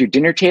around your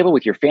dinner table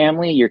with your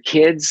family, your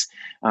kids,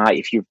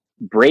 if you're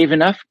brave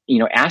enough,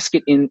 ask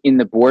it in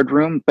the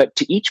boardroom, but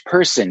to each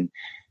person,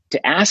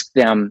 to ask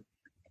them,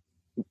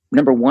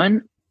 number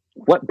one,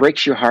 what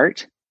breaks your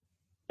heart?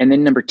 And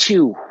then number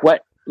two,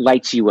 what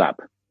lights you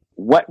up?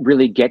 What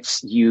really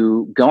gets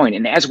you going?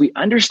 And as we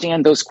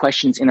understand those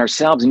questions in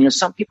ourselves, and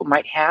some people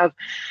might have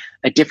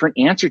a different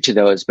answer to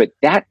those, but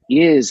that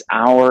is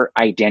our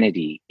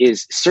identity,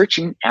 is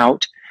searching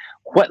out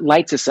what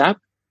lights us up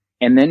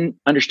and then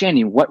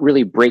understanding what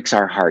really breaks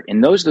our heart.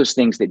 And those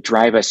things that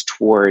drive us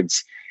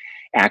towards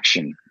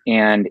action.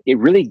 And it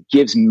really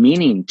gives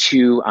meaning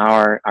to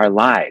our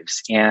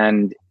lives.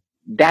 And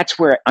that's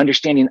where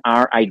understanding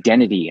our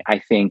identity, I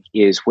think,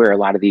 is where a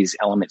lot of these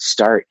elements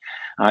start.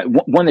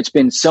 One that's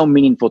been so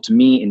meaningful to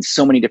me in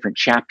so many different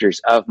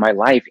chapters of my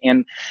life.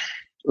 And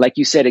like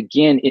you said,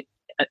 again,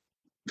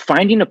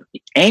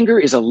 anger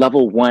is a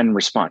level one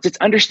response. It's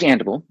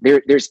understandable.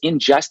 There's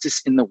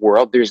injustice in the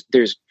world.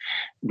 There's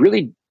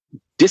really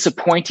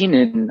disappointing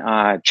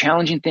and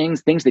challenging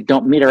things that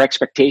don't meet our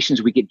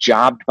expectations. We get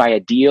jobbed by a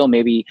deal.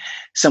 Maybe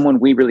someone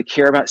we really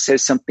care about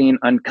says something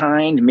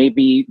unkind.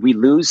 Maybe we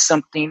lose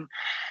something.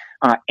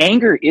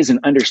 Anger is an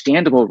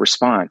understandable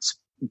response.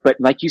 But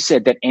like you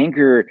said, that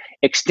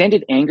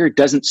extended anger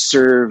doesn't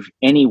serve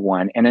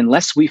anyone. And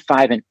unless we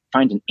find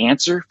an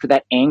answer for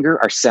that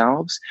anger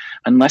ourselves,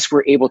 unless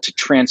we're able to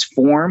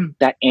transform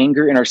that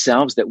anger in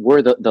ourselves, that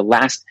we're the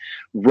last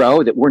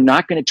row, that we're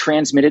not going to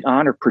transmit it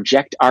on or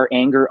project our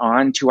anger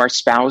onto our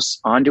spouse,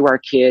 onto our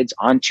kids,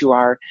 onto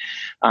our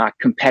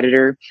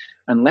competitor,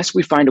 unless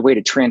we find a way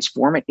to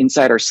transform it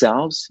inside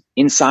ourselves,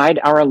 inside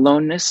our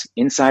aloneness,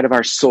 inside of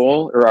our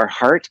soul or our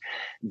heart,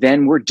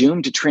 then we're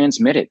doomed to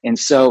transmit it. And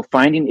so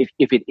finding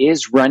if it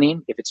is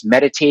running, if it's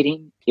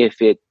meditating,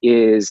 if it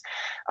is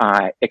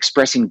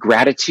expressing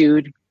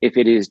gratitude, if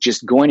it is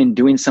just going and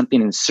doing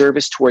something in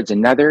service towards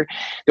another,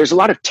 there's a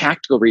lot of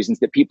tactical reasons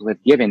that people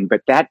have given,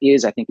 but that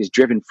is, I think, is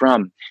driven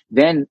from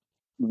then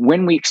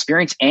when we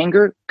experience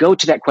anger, go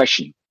to that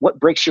question. What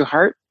breaks your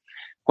heart?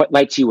 What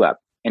lights you up?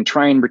 And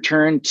try and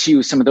return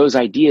to some of those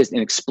ideas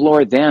and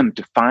explore them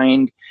to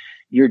find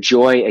your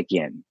joy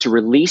again, to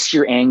release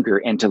your anger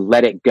and to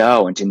let it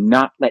go and to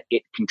not let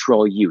it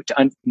control you,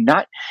 to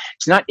not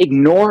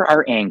ignore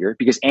our anger,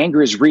 because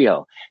anger is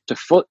real, to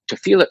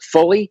feel it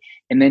fully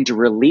and then to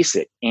release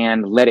it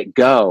and let it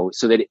go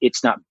so that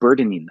it's not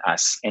burdening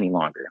us any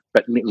longer.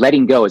 But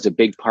letting go is a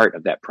big part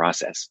of that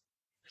process.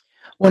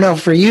 Well, no,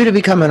 for you to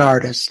become an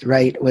artist,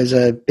 right, was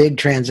a big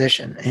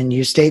transition. And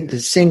you state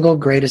the single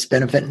greatest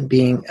benefit in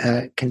being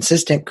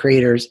consistent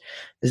creators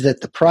is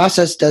that the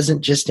process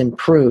doesn't just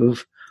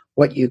improve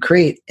what you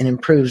create, it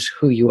improves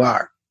who you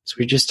are. So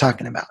we're just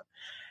talking about.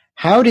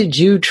 How did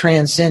you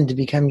transcend to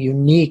become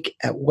unique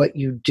at what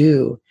you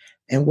do?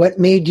 And what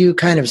made you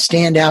kind of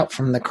stand out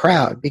from the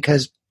crowd?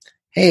 Because,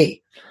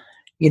 hey,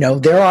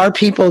 there are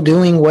people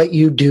doing what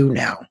you do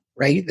now.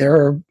 Right? There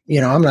are,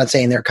 I'm not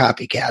saying they're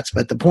copycats,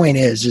 but the point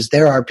is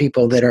there are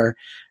people that are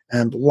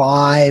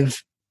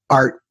live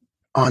art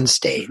on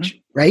stage,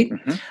 mm-hmm. right?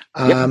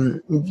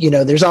 Mm-hmm.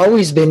 Yep. There's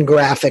always been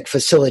graphic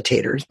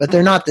facilitators, but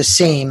they're not the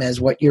same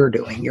as what you're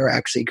doing. You're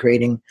actually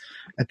creating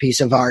a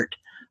piece of art.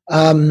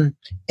 And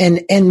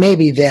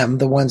maybe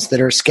the ones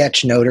that are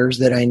sketch noters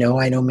that I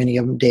know many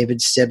of them, David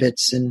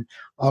Sibitz and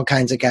all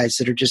kinds of guys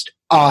that are just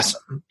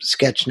awesome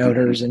sketch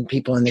noters mm-hmm. and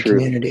people in the True.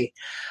 Community.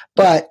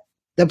 But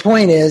the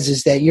point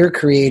is that you're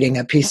creating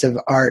a piece of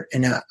art,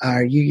 and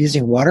are you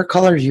using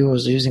watercolors? You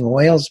was using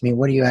oils? I mean,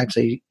 what do you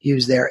actually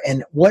use there?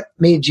 And what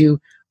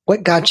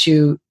got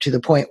you to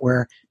the point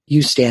where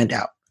you stand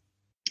out?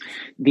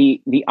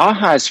 The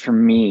ahas for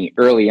me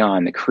early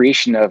on, the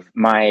creation of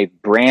my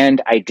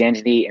brand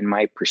identity and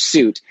my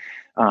pursuit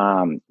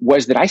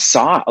was that I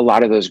saw a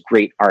lot of those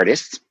great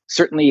artists,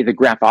 certainly the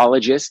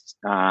graphologists,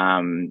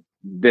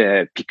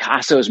 the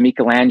Picassos,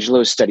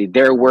 Michelangelos, studied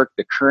their work,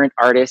 the current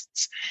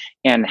artists,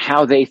 and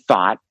how they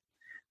thought.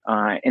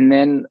 And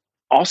then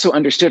also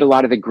understood a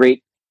lot of the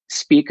great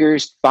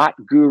speakers, thought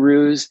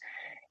gurus,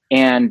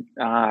 and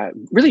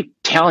really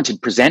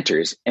talented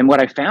presenters. And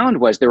what I found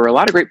was there were a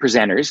lot of great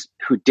presenters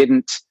who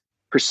didn't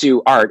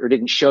pursue art or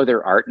didn't show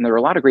their art. And there were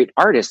a lot of great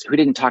artists who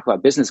didn't talk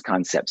about business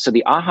concepts. So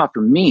the aha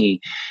for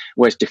me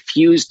was to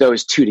fuse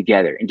those two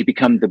together and to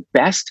become the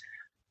best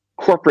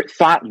corporate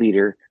thought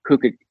leader who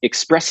could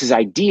express his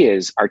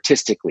ideas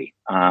artistically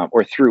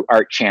or through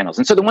art channels.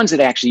 And so the ones that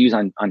I actually use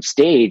on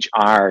stage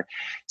are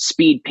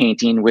speed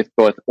painting with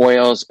both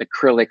oils,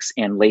 acrylics,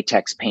 and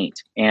latex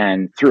paint.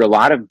 And through a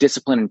lot of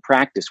discipline and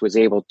practice was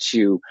able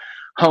to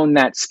hone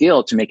that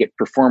skill to make it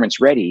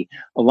performance ready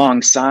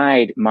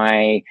alongside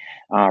my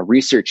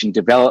research and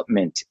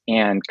development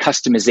and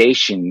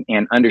customization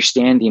and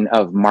understanding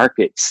of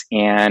markets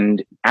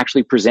and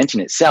actually presenting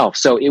itself.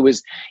 So it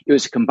was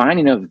a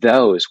combining of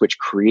those which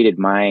created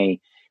my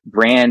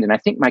brand and I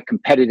think my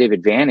competitive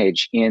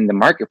advantage in the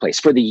marketplace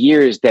for the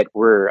years that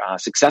were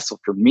successful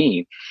for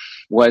me.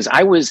 There's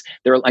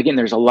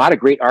a lot of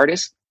great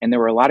artists and there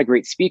were a lot of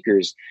great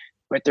speakers,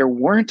 but there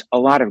weren't a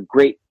lot of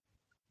great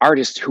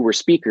artists who were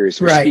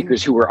speakers or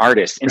speakers who were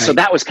artists. And so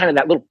that was kind of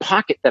that little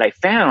pocket that I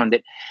found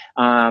that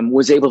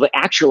was able to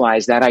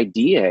actualize that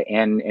idea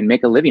and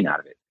make a living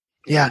out of it.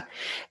 Yeah.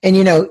 And,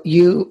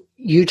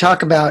 you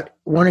talk about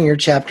one of your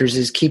chapters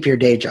is keep your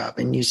day job.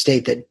 And you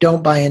state that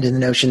don't buy into the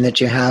notion that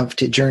you have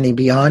to journey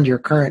beyond your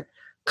current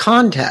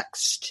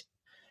context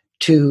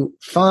to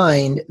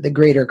find the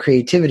greater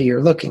creativity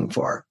you're looking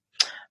for.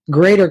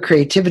 Greater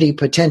creativity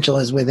potential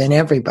is within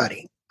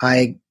everybody.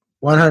 I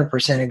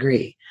 100%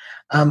 agree.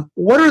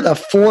 What are the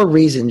 4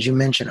 reasons, you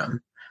mention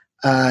them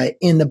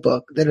in the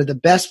book, that are the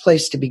best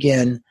place to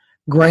begin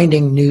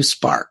grinding new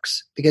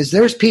sparks? Because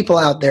there's people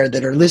out there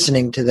that are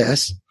listening to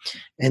this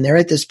and they're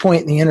at this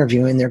point in the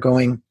interview and they're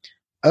going,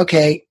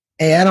 okay,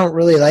 hey, I don't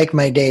really like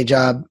my day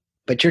job,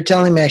 but you're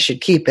telling me I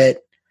should keep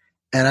it.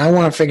 And I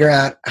want to figure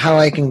out how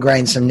I can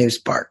grind some new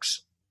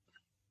sparks.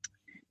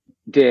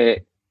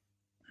 The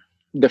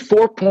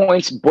 4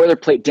 points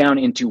boilerplate down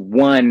into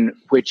one,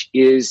 which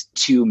is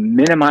to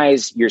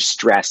minimize your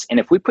stress. And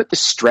if we put the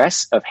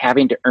stress of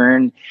having to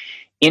earn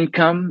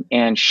income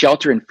and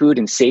shelter and food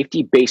and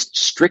safety based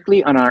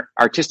strictly on our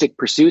artistic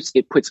pursuits,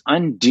 it puts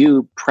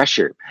undue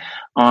pressure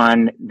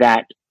on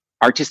that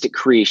artistic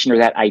creation or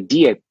that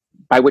idea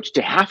by which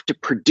to have to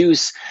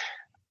produce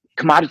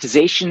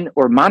commoditization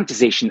or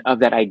monetization of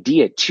that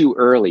idea too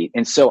early.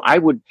 And so I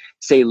would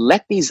say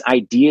let these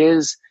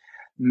ideas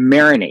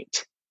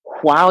marinate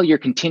while you're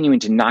continuing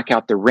to knock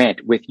out the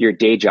rent with your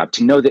day job,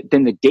 to know that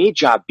then the day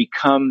job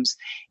becomes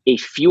a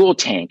fuel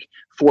tank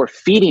for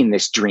feeding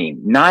this dream,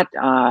 not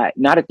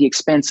at the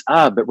expense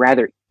of, but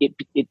rather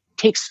it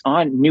takes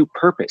on new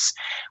purpose.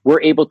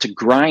 We're able to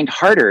grind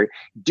harder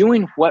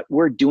doing what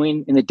we're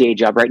doing in the day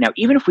job right now,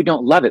 even if we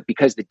don't love it,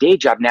 because the day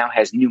job now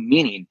has new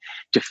meaning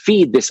to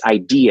feed this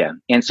idea.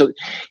 And so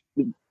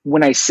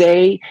when I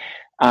say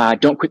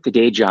don't quit the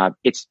day job,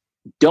 it's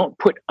don't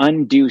put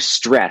undue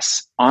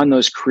stress on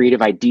those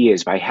creative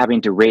ideas by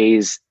having to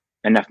raise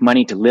enough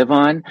money to live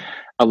on.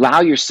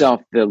 Allow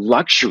yourself the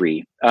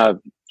luxury of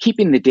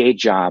keeping the day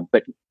job,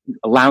 but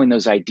allowing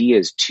those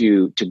ideas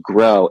to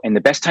grow. And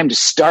the best time to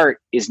start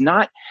is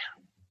not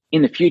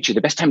in the future. The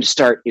best time to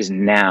start is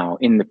now,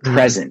 in the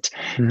present.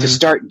 Mm-hmm. To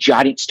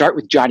start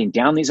with jotting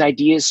down these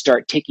ideas,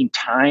 start taking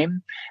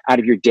time out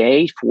of your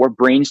day for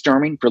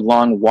brainstorming, for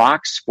long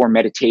walks, for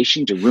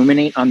meditation, to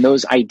ruminate on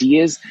those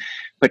ideas.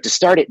 But to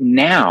start it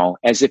now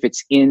as if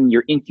it's in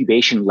your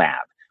incubation lab,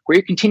 where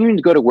you're continuing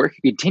to go to work,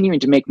 you're continuing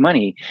to make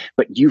money,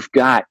 but you've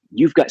got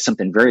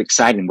something very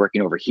exciting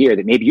working over here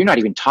that maybe you're not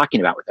even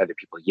talking about with other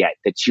people yet.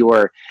 It's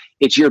your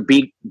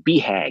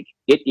BHAG.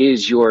 It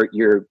is your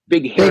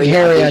big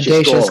hairy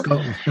audacious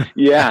goal.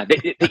 Yeah,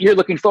 that you're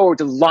looking forward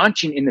to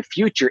launching in the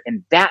future,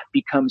 and that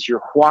becomes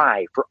your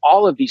why for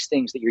all of these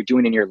things that you're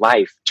doing in your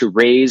life to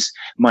raise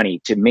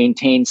money, to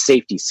maintain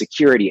safety,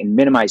 security, and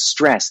minimize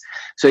stress,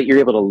 so that you're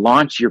able to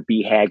launch your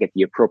BHAG at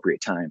the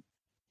appropriate time.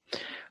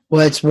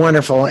 Well, it's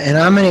wonderful. And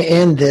I'm going to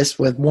end this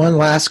with one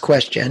last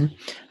question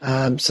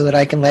so that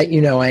I can let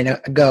you know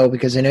go,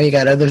 because I know you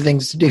got other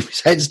things to do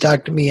besides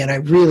talk to me. And I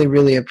really,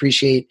 really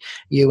appreciate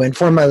you. And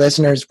for my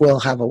listeners, we'll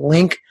have a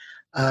link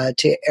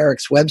to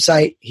Eric's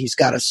website. He's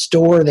got a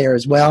store there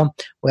as well.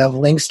 We'll have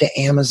links to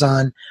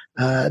Amazon.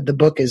 The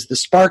book is The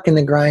Spark in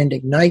the Grind,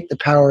 Ignite the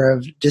Power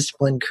of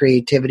Disciplined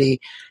Creativity.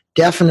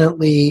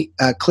 Definitely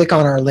click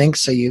on our link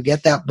so you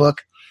get that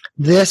book.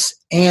 This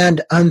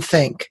and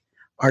Unthink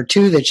are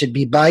 2 that should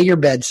be by your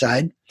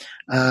bedside.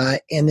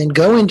 And then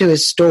go into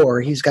his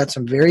store. He's got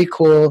some very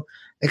cool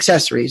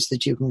accessories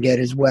that you can get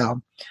as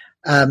well.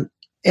 And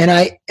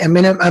I'm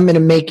going to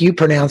make you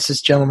pronounce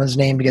this gentleman's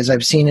name because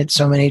I've seen it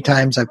so many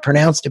times. I've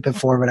pronounced it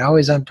before, but I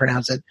always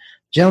unpronounce it.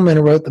 Gentleman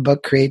who wrote the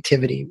book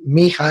Creativity,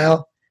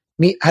 how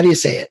do you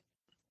say it?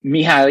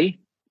 Mihaly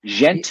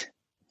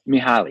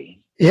Csikszentmihalyi.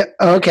 Yeah.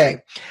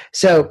 Okay.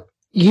 So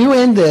you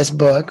end this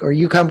book, or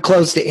you come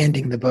close to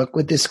ending the book,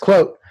 with this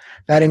quote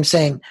about him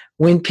saying,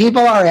 when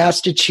people are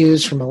asked to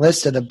choose from a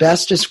list of the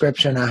best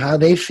description of how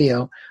they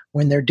feel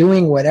when they're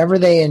doing whatever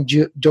they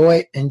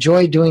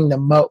enjoy doing the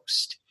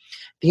most,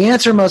 the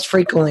answer most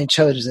frequently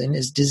chosen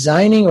is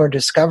designing or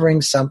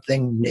discovering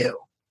something new.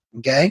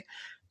 Okay?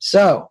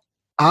 So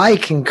I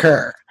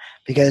concur,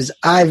 because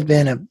I've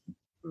been a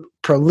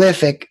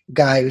prolific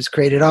guy who's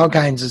created all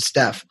kinds of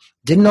stuff.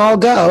 Didn't all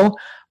go,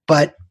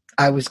 but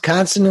I was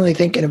constantly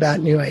thinking about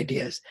new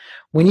ideas.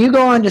 When you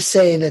go on to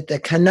say that the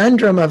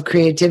conundrum of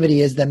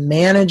creativity is the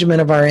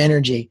management of our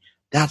energy,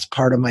 that's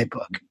part of my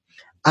book.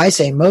 I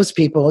say most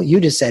people, you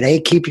just said, hey,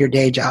 keep your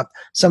day job.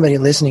 Somebody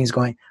listening is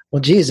going,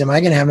 well, geez, am I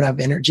going to have enough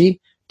energy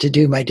to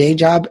do my day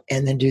job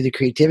and then do the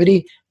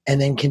creativity and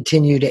then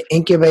continue to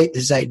incubate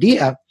this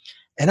idea?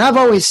 And I've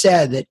always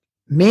said that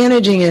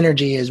managing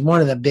energy is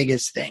one of the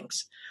biggest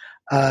things.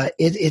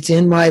 It's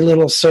in my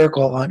little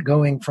circle on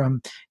going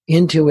from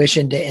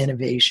intuition to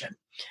innovation.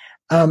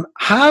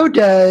 How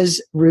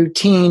does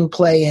routine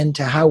play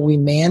into how we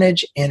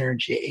manage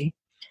energy?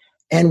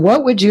 And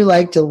what would you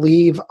like to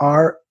leave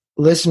our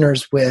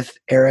listeners with,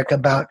 Eric,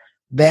 about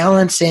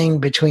balancing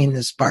between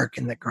the spark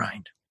and the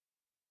grind?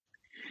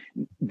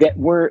 That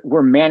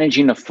we're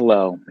managing a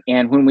flow,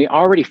 and when we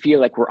already feel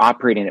like we're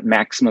operating at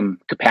maximum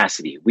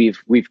capacity,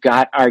 we've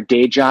got our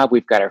day job,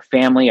 we've got our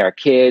family, our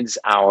kids,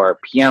 our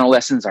piano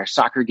lessons, our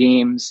soccer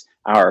games,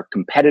 our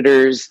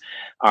competitors,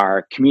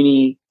 our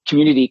community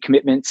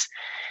commitments.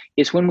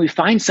 It's when we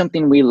find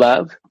something we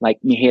love, like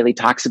Mihaly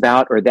talks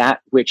about, or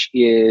that which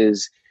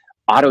is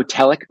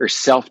autotelic or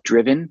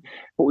self-driven.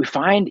 What we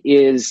find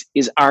is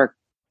our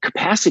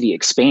capacity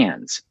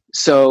expands.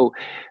 So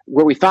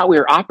where we thought we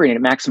were operating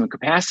at maximum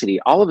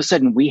capacity, all of a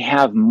sudden we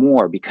have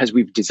more because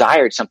we've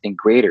desired something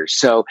greater.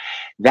 So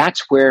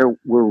that's where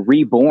we're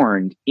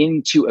reborn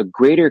into a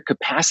greater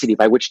capacity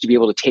by which to be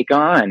able to take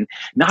on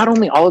not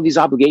only all of these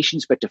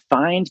obligations, but to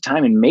find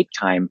time and make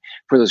time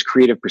for those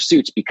creative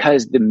pursuits,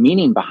 because the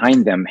meaning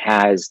behind them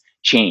has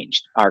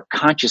changed. Our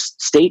conscious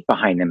state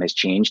behind them has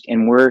changed,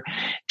 and we're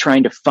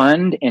trying to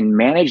fund and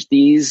manage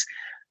these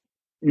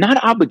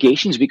not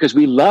obligations, because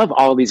we love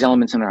all of these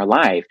elements in our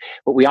life,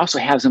 but we also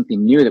have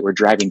something new that we're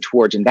driving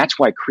towards. And that's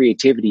why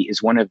creativity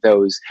is one of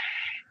those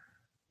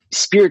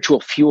spiritual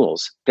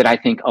fuels that I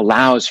think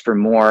allows for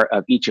more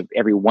of each of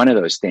every one of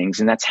those things.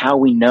 And that's how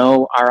we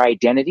know our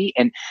identity.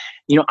 And,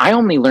 I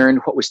only learned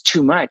what was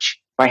too much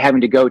by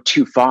having to go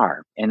too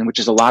far, and which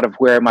is a lot of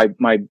where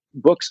my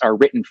books are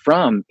written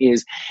from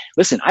is,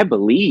 listen, I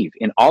believe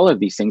in all of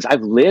these things.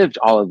 I've lived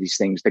all of these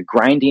things, the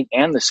grinding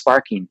and the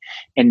sparking,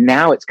 and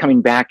now it's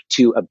coming back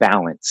to a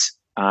balance,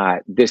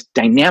 this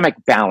dynamic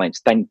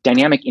balance,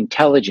 dynamic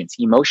intelligence,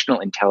 emotional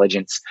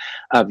intelligence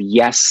of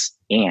yes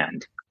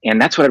and. And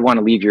that's what I'd want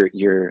to leave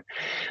your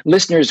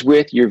listeners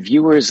with, your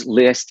viewers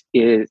list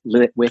is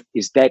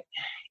that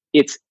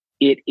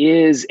it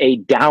is a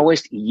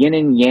Taoist yin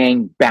and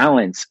yang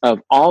balance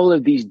of all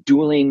of these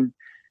dueling,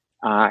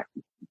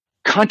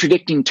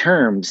 contradicting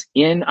terms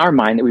in our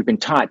mind that we've been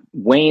taught,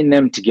 weighing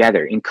them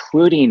together,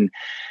 including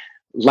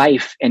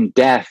life and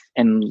death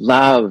and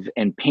love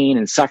and pain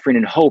and suffering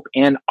and hope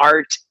and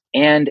art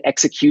and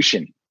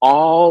execution.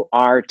 All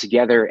are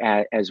together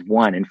as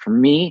one. And for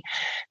me,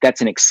 that's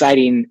an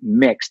exciting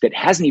mix that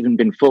hasn't even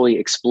been fully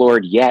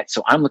explored yet.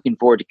 So I'm looking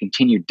forward to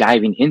continue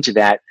diving into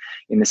that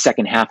in the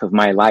second half of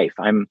my life.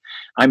 I'm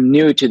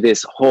new to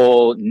this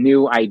whole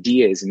new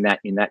ideas in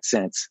that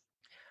sense.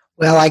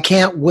 Well, I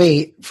can't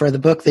wait for the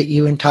book that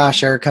you and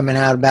Tasha are coming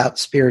out about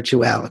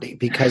spirituality,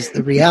 because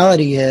the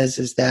reality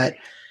is that,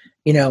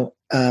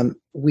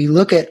 we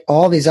look at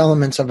all these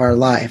elements of our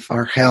life,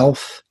 our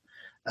health,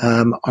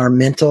 our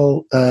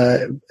mental,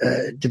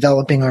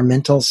 developing our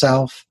mental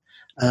self,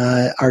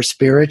 our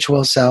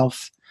spiritual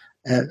self,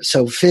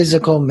 so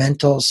physical,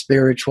 mental,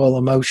 spiritual,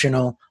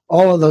 emotional,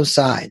 all of those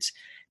sides.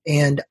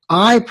 And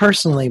I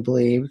personally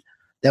believe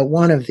that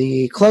one of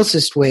the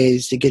closest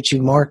ways to get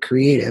you more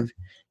creative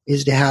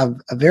is to have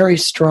a very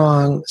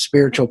strong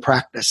spiritual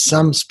practice,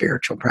 some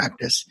spiritual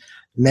practice,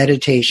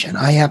 meditation.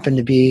 I happen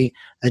to be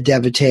a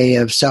devotee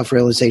of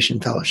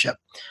Self-Realization Fellowship.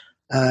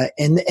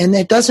 And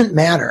it doesn't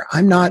matter.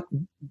 I'm not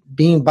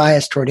being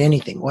biased toward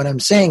anything. What I'm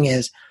saying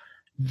is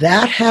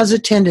that has a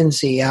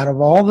tendency, out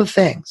of all the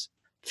things,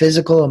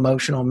 physical,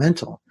 emotional,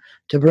 mental,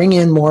 to bring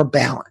in more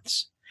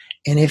balance.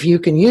 And if you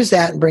can use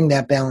that and bring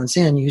that balance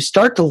in, you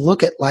start to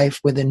look at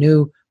life with a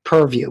new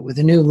purview, with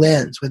a new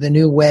lens, with a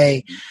new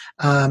way.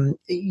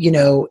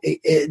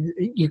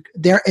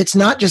 It's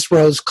not just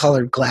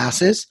rose-colored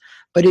glasses,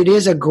 but it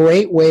is a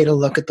great way to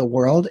look at the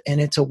world, and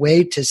it's a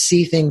way to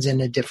see things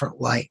in a different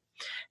light.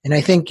 And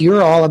I think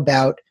you're all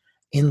about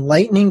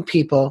enlightening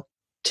people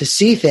to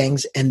see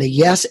things and the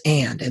yes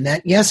and. And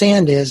that yes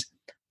and is,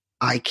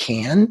 I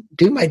can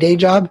do my day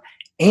job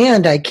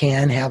and I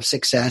can have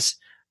success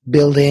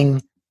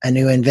building a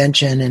new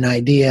invention, an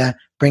idea,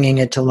 bringing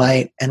it to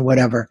light and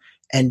whatever.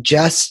 And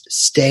just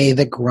stay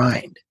the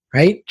grind,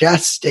 right?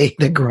 Just stay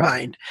the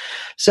grind.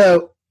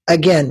 So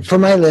again, for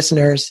my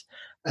listeners,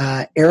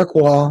 Eric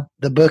Wall,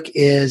 the book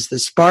is The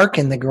Spark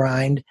and the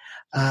Grind.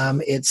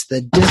 It's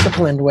the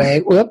disciplined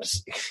way.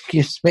 Whoops,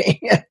 excuse me.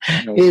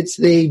 It's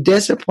the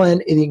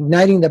discipline,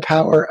 igniting the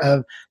power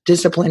of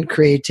disciplined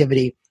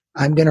creativity.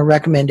 I'm going to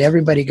recommend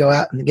everybody go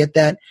out and get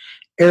that.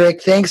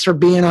 Eric, thanks for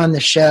being on the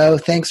show.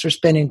 Thanks for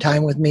spending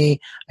time with me.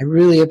 I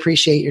really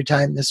appreciate your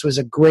time. This was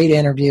a great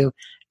interview.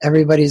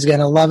 Everybody's going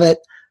to love it.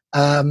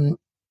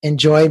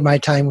 Enjoyed my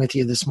time with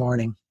you this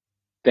morning.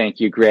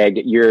 Thank you,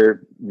 Greg.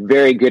 You're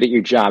very good at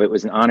your job. It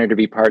was an honor to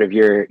be part of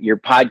your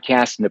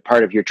podcast and a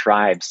part of your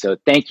tribe. So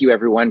thank you,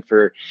 everyone,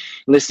 for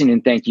listening.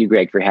 And thank you,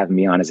 Greg, for having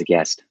me on as a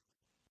guest.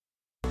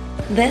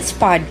 This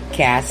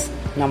podcast,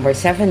 number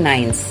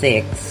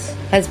 796,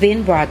 has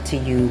been brought to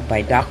you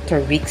by Dr.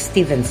 Rick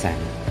Stevenson,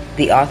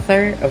 the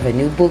author of a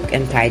new book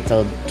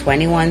entitled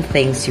 21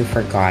 Things You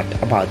Forgot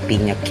About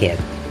Being a Kid.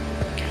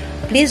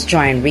 Please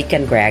join Rick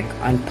and Greg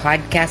on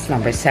podcast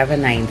number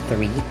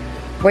 793,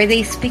 where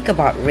they speak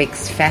about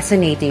Rick's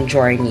fascinating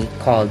journey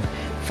called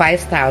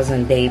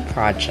 5,000 Day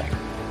Project,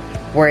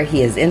 where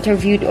he has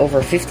interviewed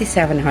over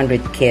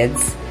 5,700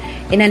 kids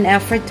in an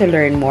effort to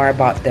learn more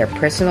about their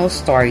personal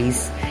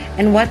stories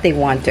and what they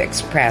want to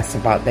express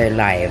about their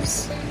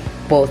lives,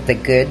 both the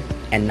good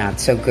and not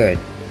so good.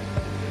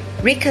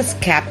 Rick has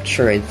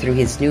captured through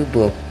his new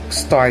book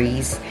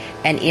stories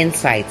and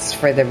insights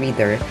for the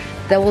reader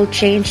that will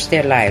change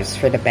their lives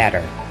for the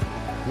better.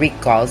 Rick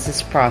calls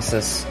this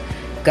process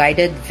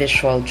guided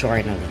visual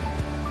journaling.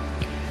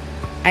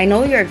 I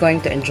know you're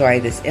going to enjoy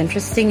this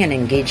interesting and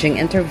engaging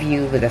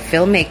interview with a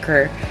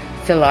filmmaker,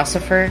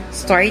 philosopher,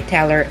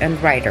 storyteller,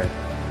 and writer.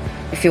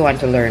 If you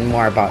want to learn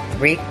more about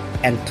Rick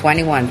and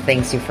 21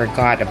 Things You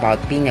Forgot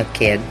About Being a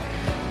Kid,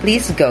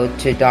 please go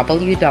to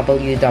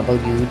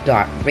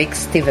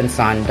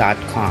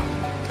www.rickstevenson.com.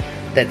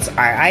 That's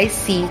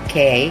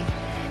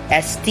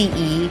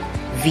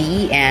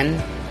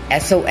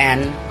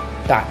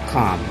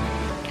RickStevenson.com.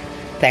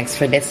 Thanks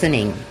for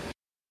listening.